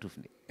émission men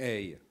tufnde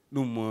eyyi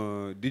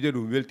ɗum dije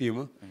ɗum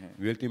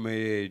weltima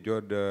e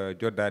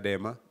joddade e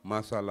ma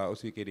machallah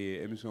aussi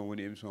kadi émission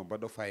woni émission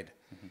baɗɗo fayida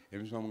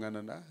émission mo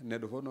gandanɗa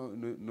neɗɗo fof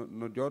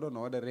no jooɗo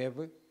no waɗa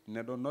rêve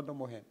neɗɗo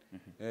noddamo hen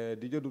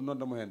dije ɗum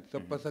noddamo hen c'est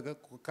parce que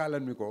ko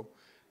kalanmi ko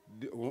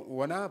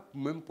wona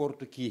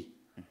n'importe qui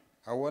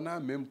a wona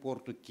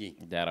n'importe qui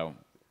jarama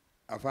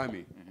a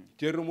faami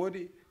ceerno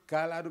Mody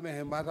kala ɗum e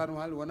hen mbasa ɗum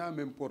haalde wona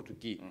n'importe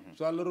qui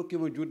so Allah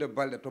rokkima juutde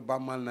balɗe to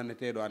bammal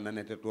naneteɗo a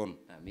nanete toon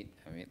amin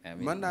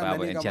manɗa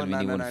nani kam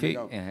nanani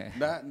kam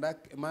nda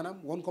manam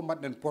wonko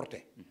mbaɗɗen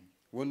porté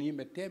won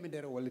yimɓe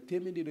temedere walla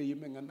temedɗiɗo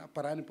yimɓe ganduɗa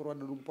parani pour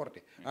wadde ɗum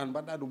porté an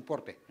mbaɗɗa ɗum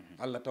porté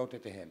Allah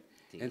tawtete hen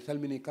en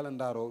calmini kala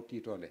daaro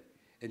titonde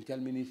en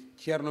calmini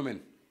ceerno men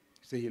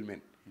sehil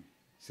men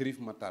Sérif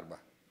Matar Ba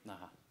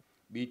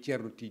ɓi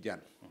ceerno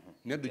Tidiane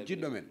neɗɗo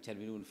jiɗɗo men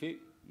calmini won fewi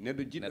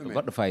neɗɗo jiɗɗo men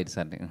goɗɗo fayida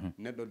sanne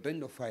neɗɗo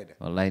dañɗo fayida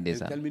wallahi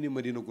ndeysan en calmini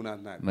Madina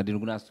Gounass naɓe Madina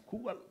Gounass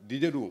kuuɓal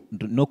dije ɗum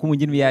nokku mo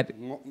jinmi yaade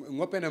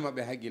goppene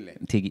mabɓe haqqille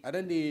tigui aɗa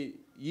andi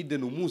yidde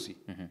no muusi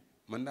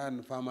manda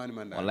famani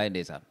manda wallahi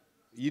ndeysan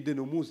yidde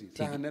no muusi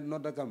saha neɗɗo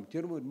nodda kam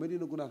ceerno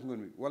Madina Gounass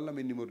gonmi walla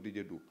men numéro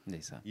dije ɗum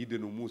ndeysan yidde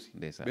no muusi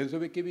ndeysan ɓen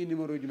soɓe keeɓi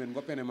numéro uji men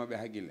goppene mabɓe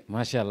haqqille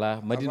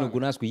machallah Madina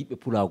Gounass ko yiɓɓe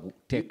pulagu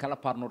te kala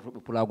parnorotoɓe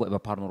pulagu eɓe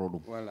parnoro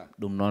ɗum voilà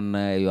ɗum noon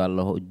yo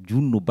Allah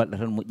junnu balɗe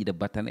tan moƴƴide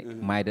battane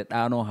mayde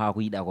ɗano ha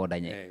ko yiiɗa ko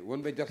dañe eyyi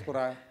wonɓe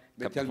diaspora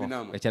ɓe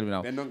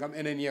calminama ɓe noon kam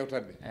enen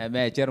yewtatɓe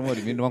mais ceerno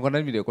Mody min wonko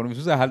nanmi de kono mi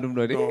susa haal ɗum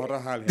ɗo de oto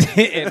haal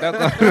hen d'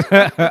 accord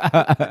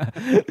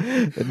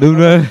ɗum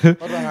noon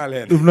oto haal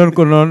hen ɗum noon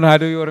ko noon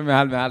haade yoro mi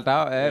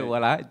haalta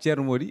voilà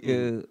ceerno Mody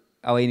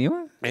a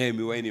waynima eyyi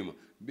mi waynima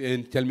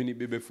en calmini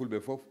ɓiɓɓe fulɓe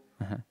foof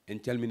en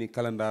calmini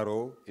kala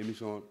daaro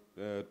émission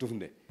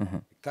tufnde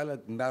kala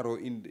daaro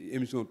inde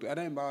émission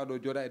aɗa mbawa ɗo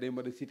jooɗa eɗen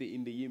mbaɗa cité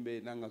inde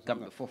yimɓe nagga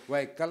kamɓe foof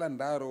way kala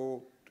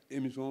daaro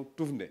émission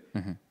tufnde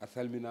a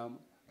salminama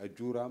a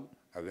juurama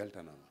a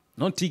weltanama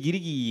noon tigui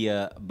rigui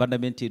banda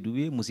men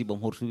tedduɓe musidɓam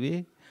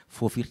hortuɓe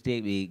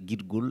fofirteɓe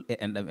guidgol e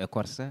enɗam e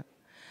korsa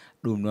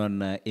ɗum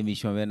noon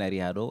émission men ari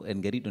ha ɗo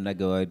en gari ɗo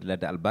nagge wawde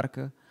ladde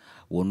albarka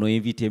wonno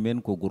invité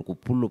men ko gorko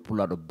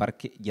pullaɗo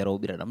barke jarawo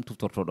ɓiɗaɗam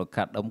tuftortoɗo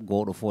kaɗɗam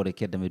gowɗo fode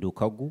keddam e dow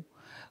kaggu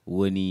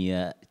woni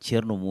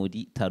ceerno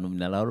Mody tanumi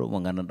nalaɗo mo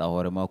gandanɗa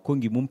hoorema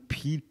konngui mum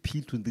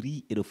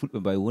piltodiri eɗo fulɓe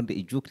mbawi wonde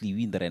e jokli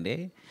windere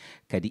nde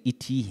kadi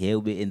itti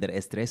hewɓe e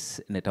nder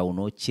stress ne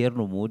tawno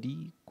ceerno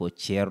Mody ko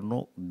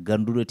ceerno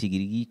ganduɗo tigui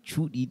rigui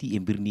cuuɗiɗi e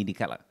birnidi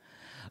kala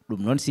ɗum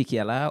noon sikki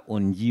ala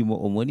on jiimo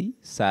omoni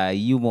sa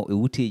yimo e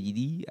wuteji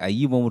ɗi a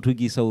yimomo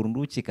togui sawru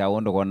ndu cikka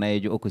wonde ko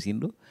nayejo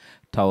okkosinɗo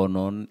tawa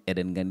noon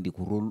eɗen gandi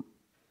ko rôle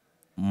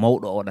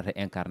mawɗo o waɗata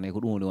incarné ko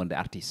ɗum woni wonde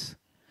artiste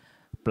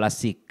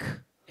plastique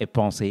et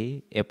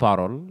pensée et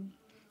parole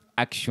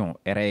action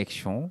et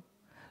réaction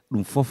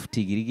ɗum fof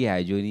tigui rigui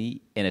ha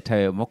joni ene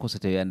tawe makko so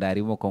tawi a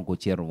darimo konko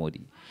ceerno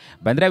Mody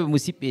bandiraɓe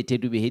musidɓe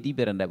tedduɓe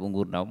heeɗiɓe rendaɓe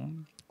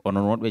gurdam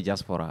onon wonɓe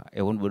diaspora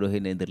e wonɓe ɗo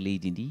hen e nder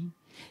leydi ndi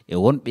e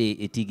wonɓe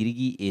e tigui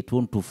rigui e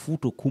toon to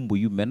Fouta Kumba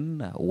yummen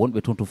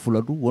wonɓe toon to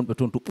Fuladu wonɓe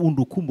toon to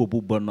Ɓundu Kumba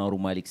Boubannaru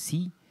Malick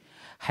Sy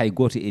hay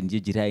goto en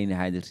jejjitani ne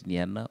haalirtini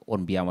hen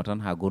on mbiyama tan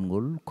ha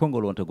gongol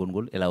konngol wonta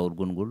gongol e lawol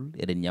gongol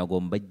eɗen ñaago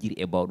mbajjiri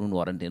e bawɗum no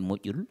waɗante en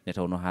moƴƴol ne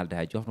tawno haalde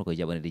ha jofno koye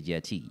jaɓanede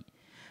jeeya tigui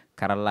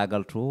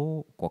karallagal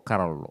to ko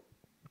karallo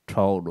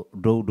towɗo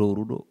dow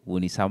dowruɗo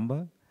woni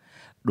Samba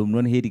ɗum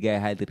noon heedi ga e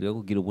haalirde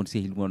ko guila won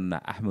sehil moon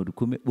Ahmadou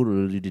Koumé ɓurɗo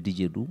lollude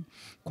DJ ɗum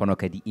kono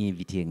kadi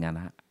invité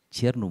ngana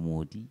ceerno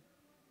Mody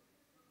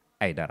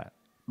Aidara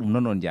ɗum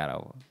noon on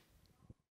jarama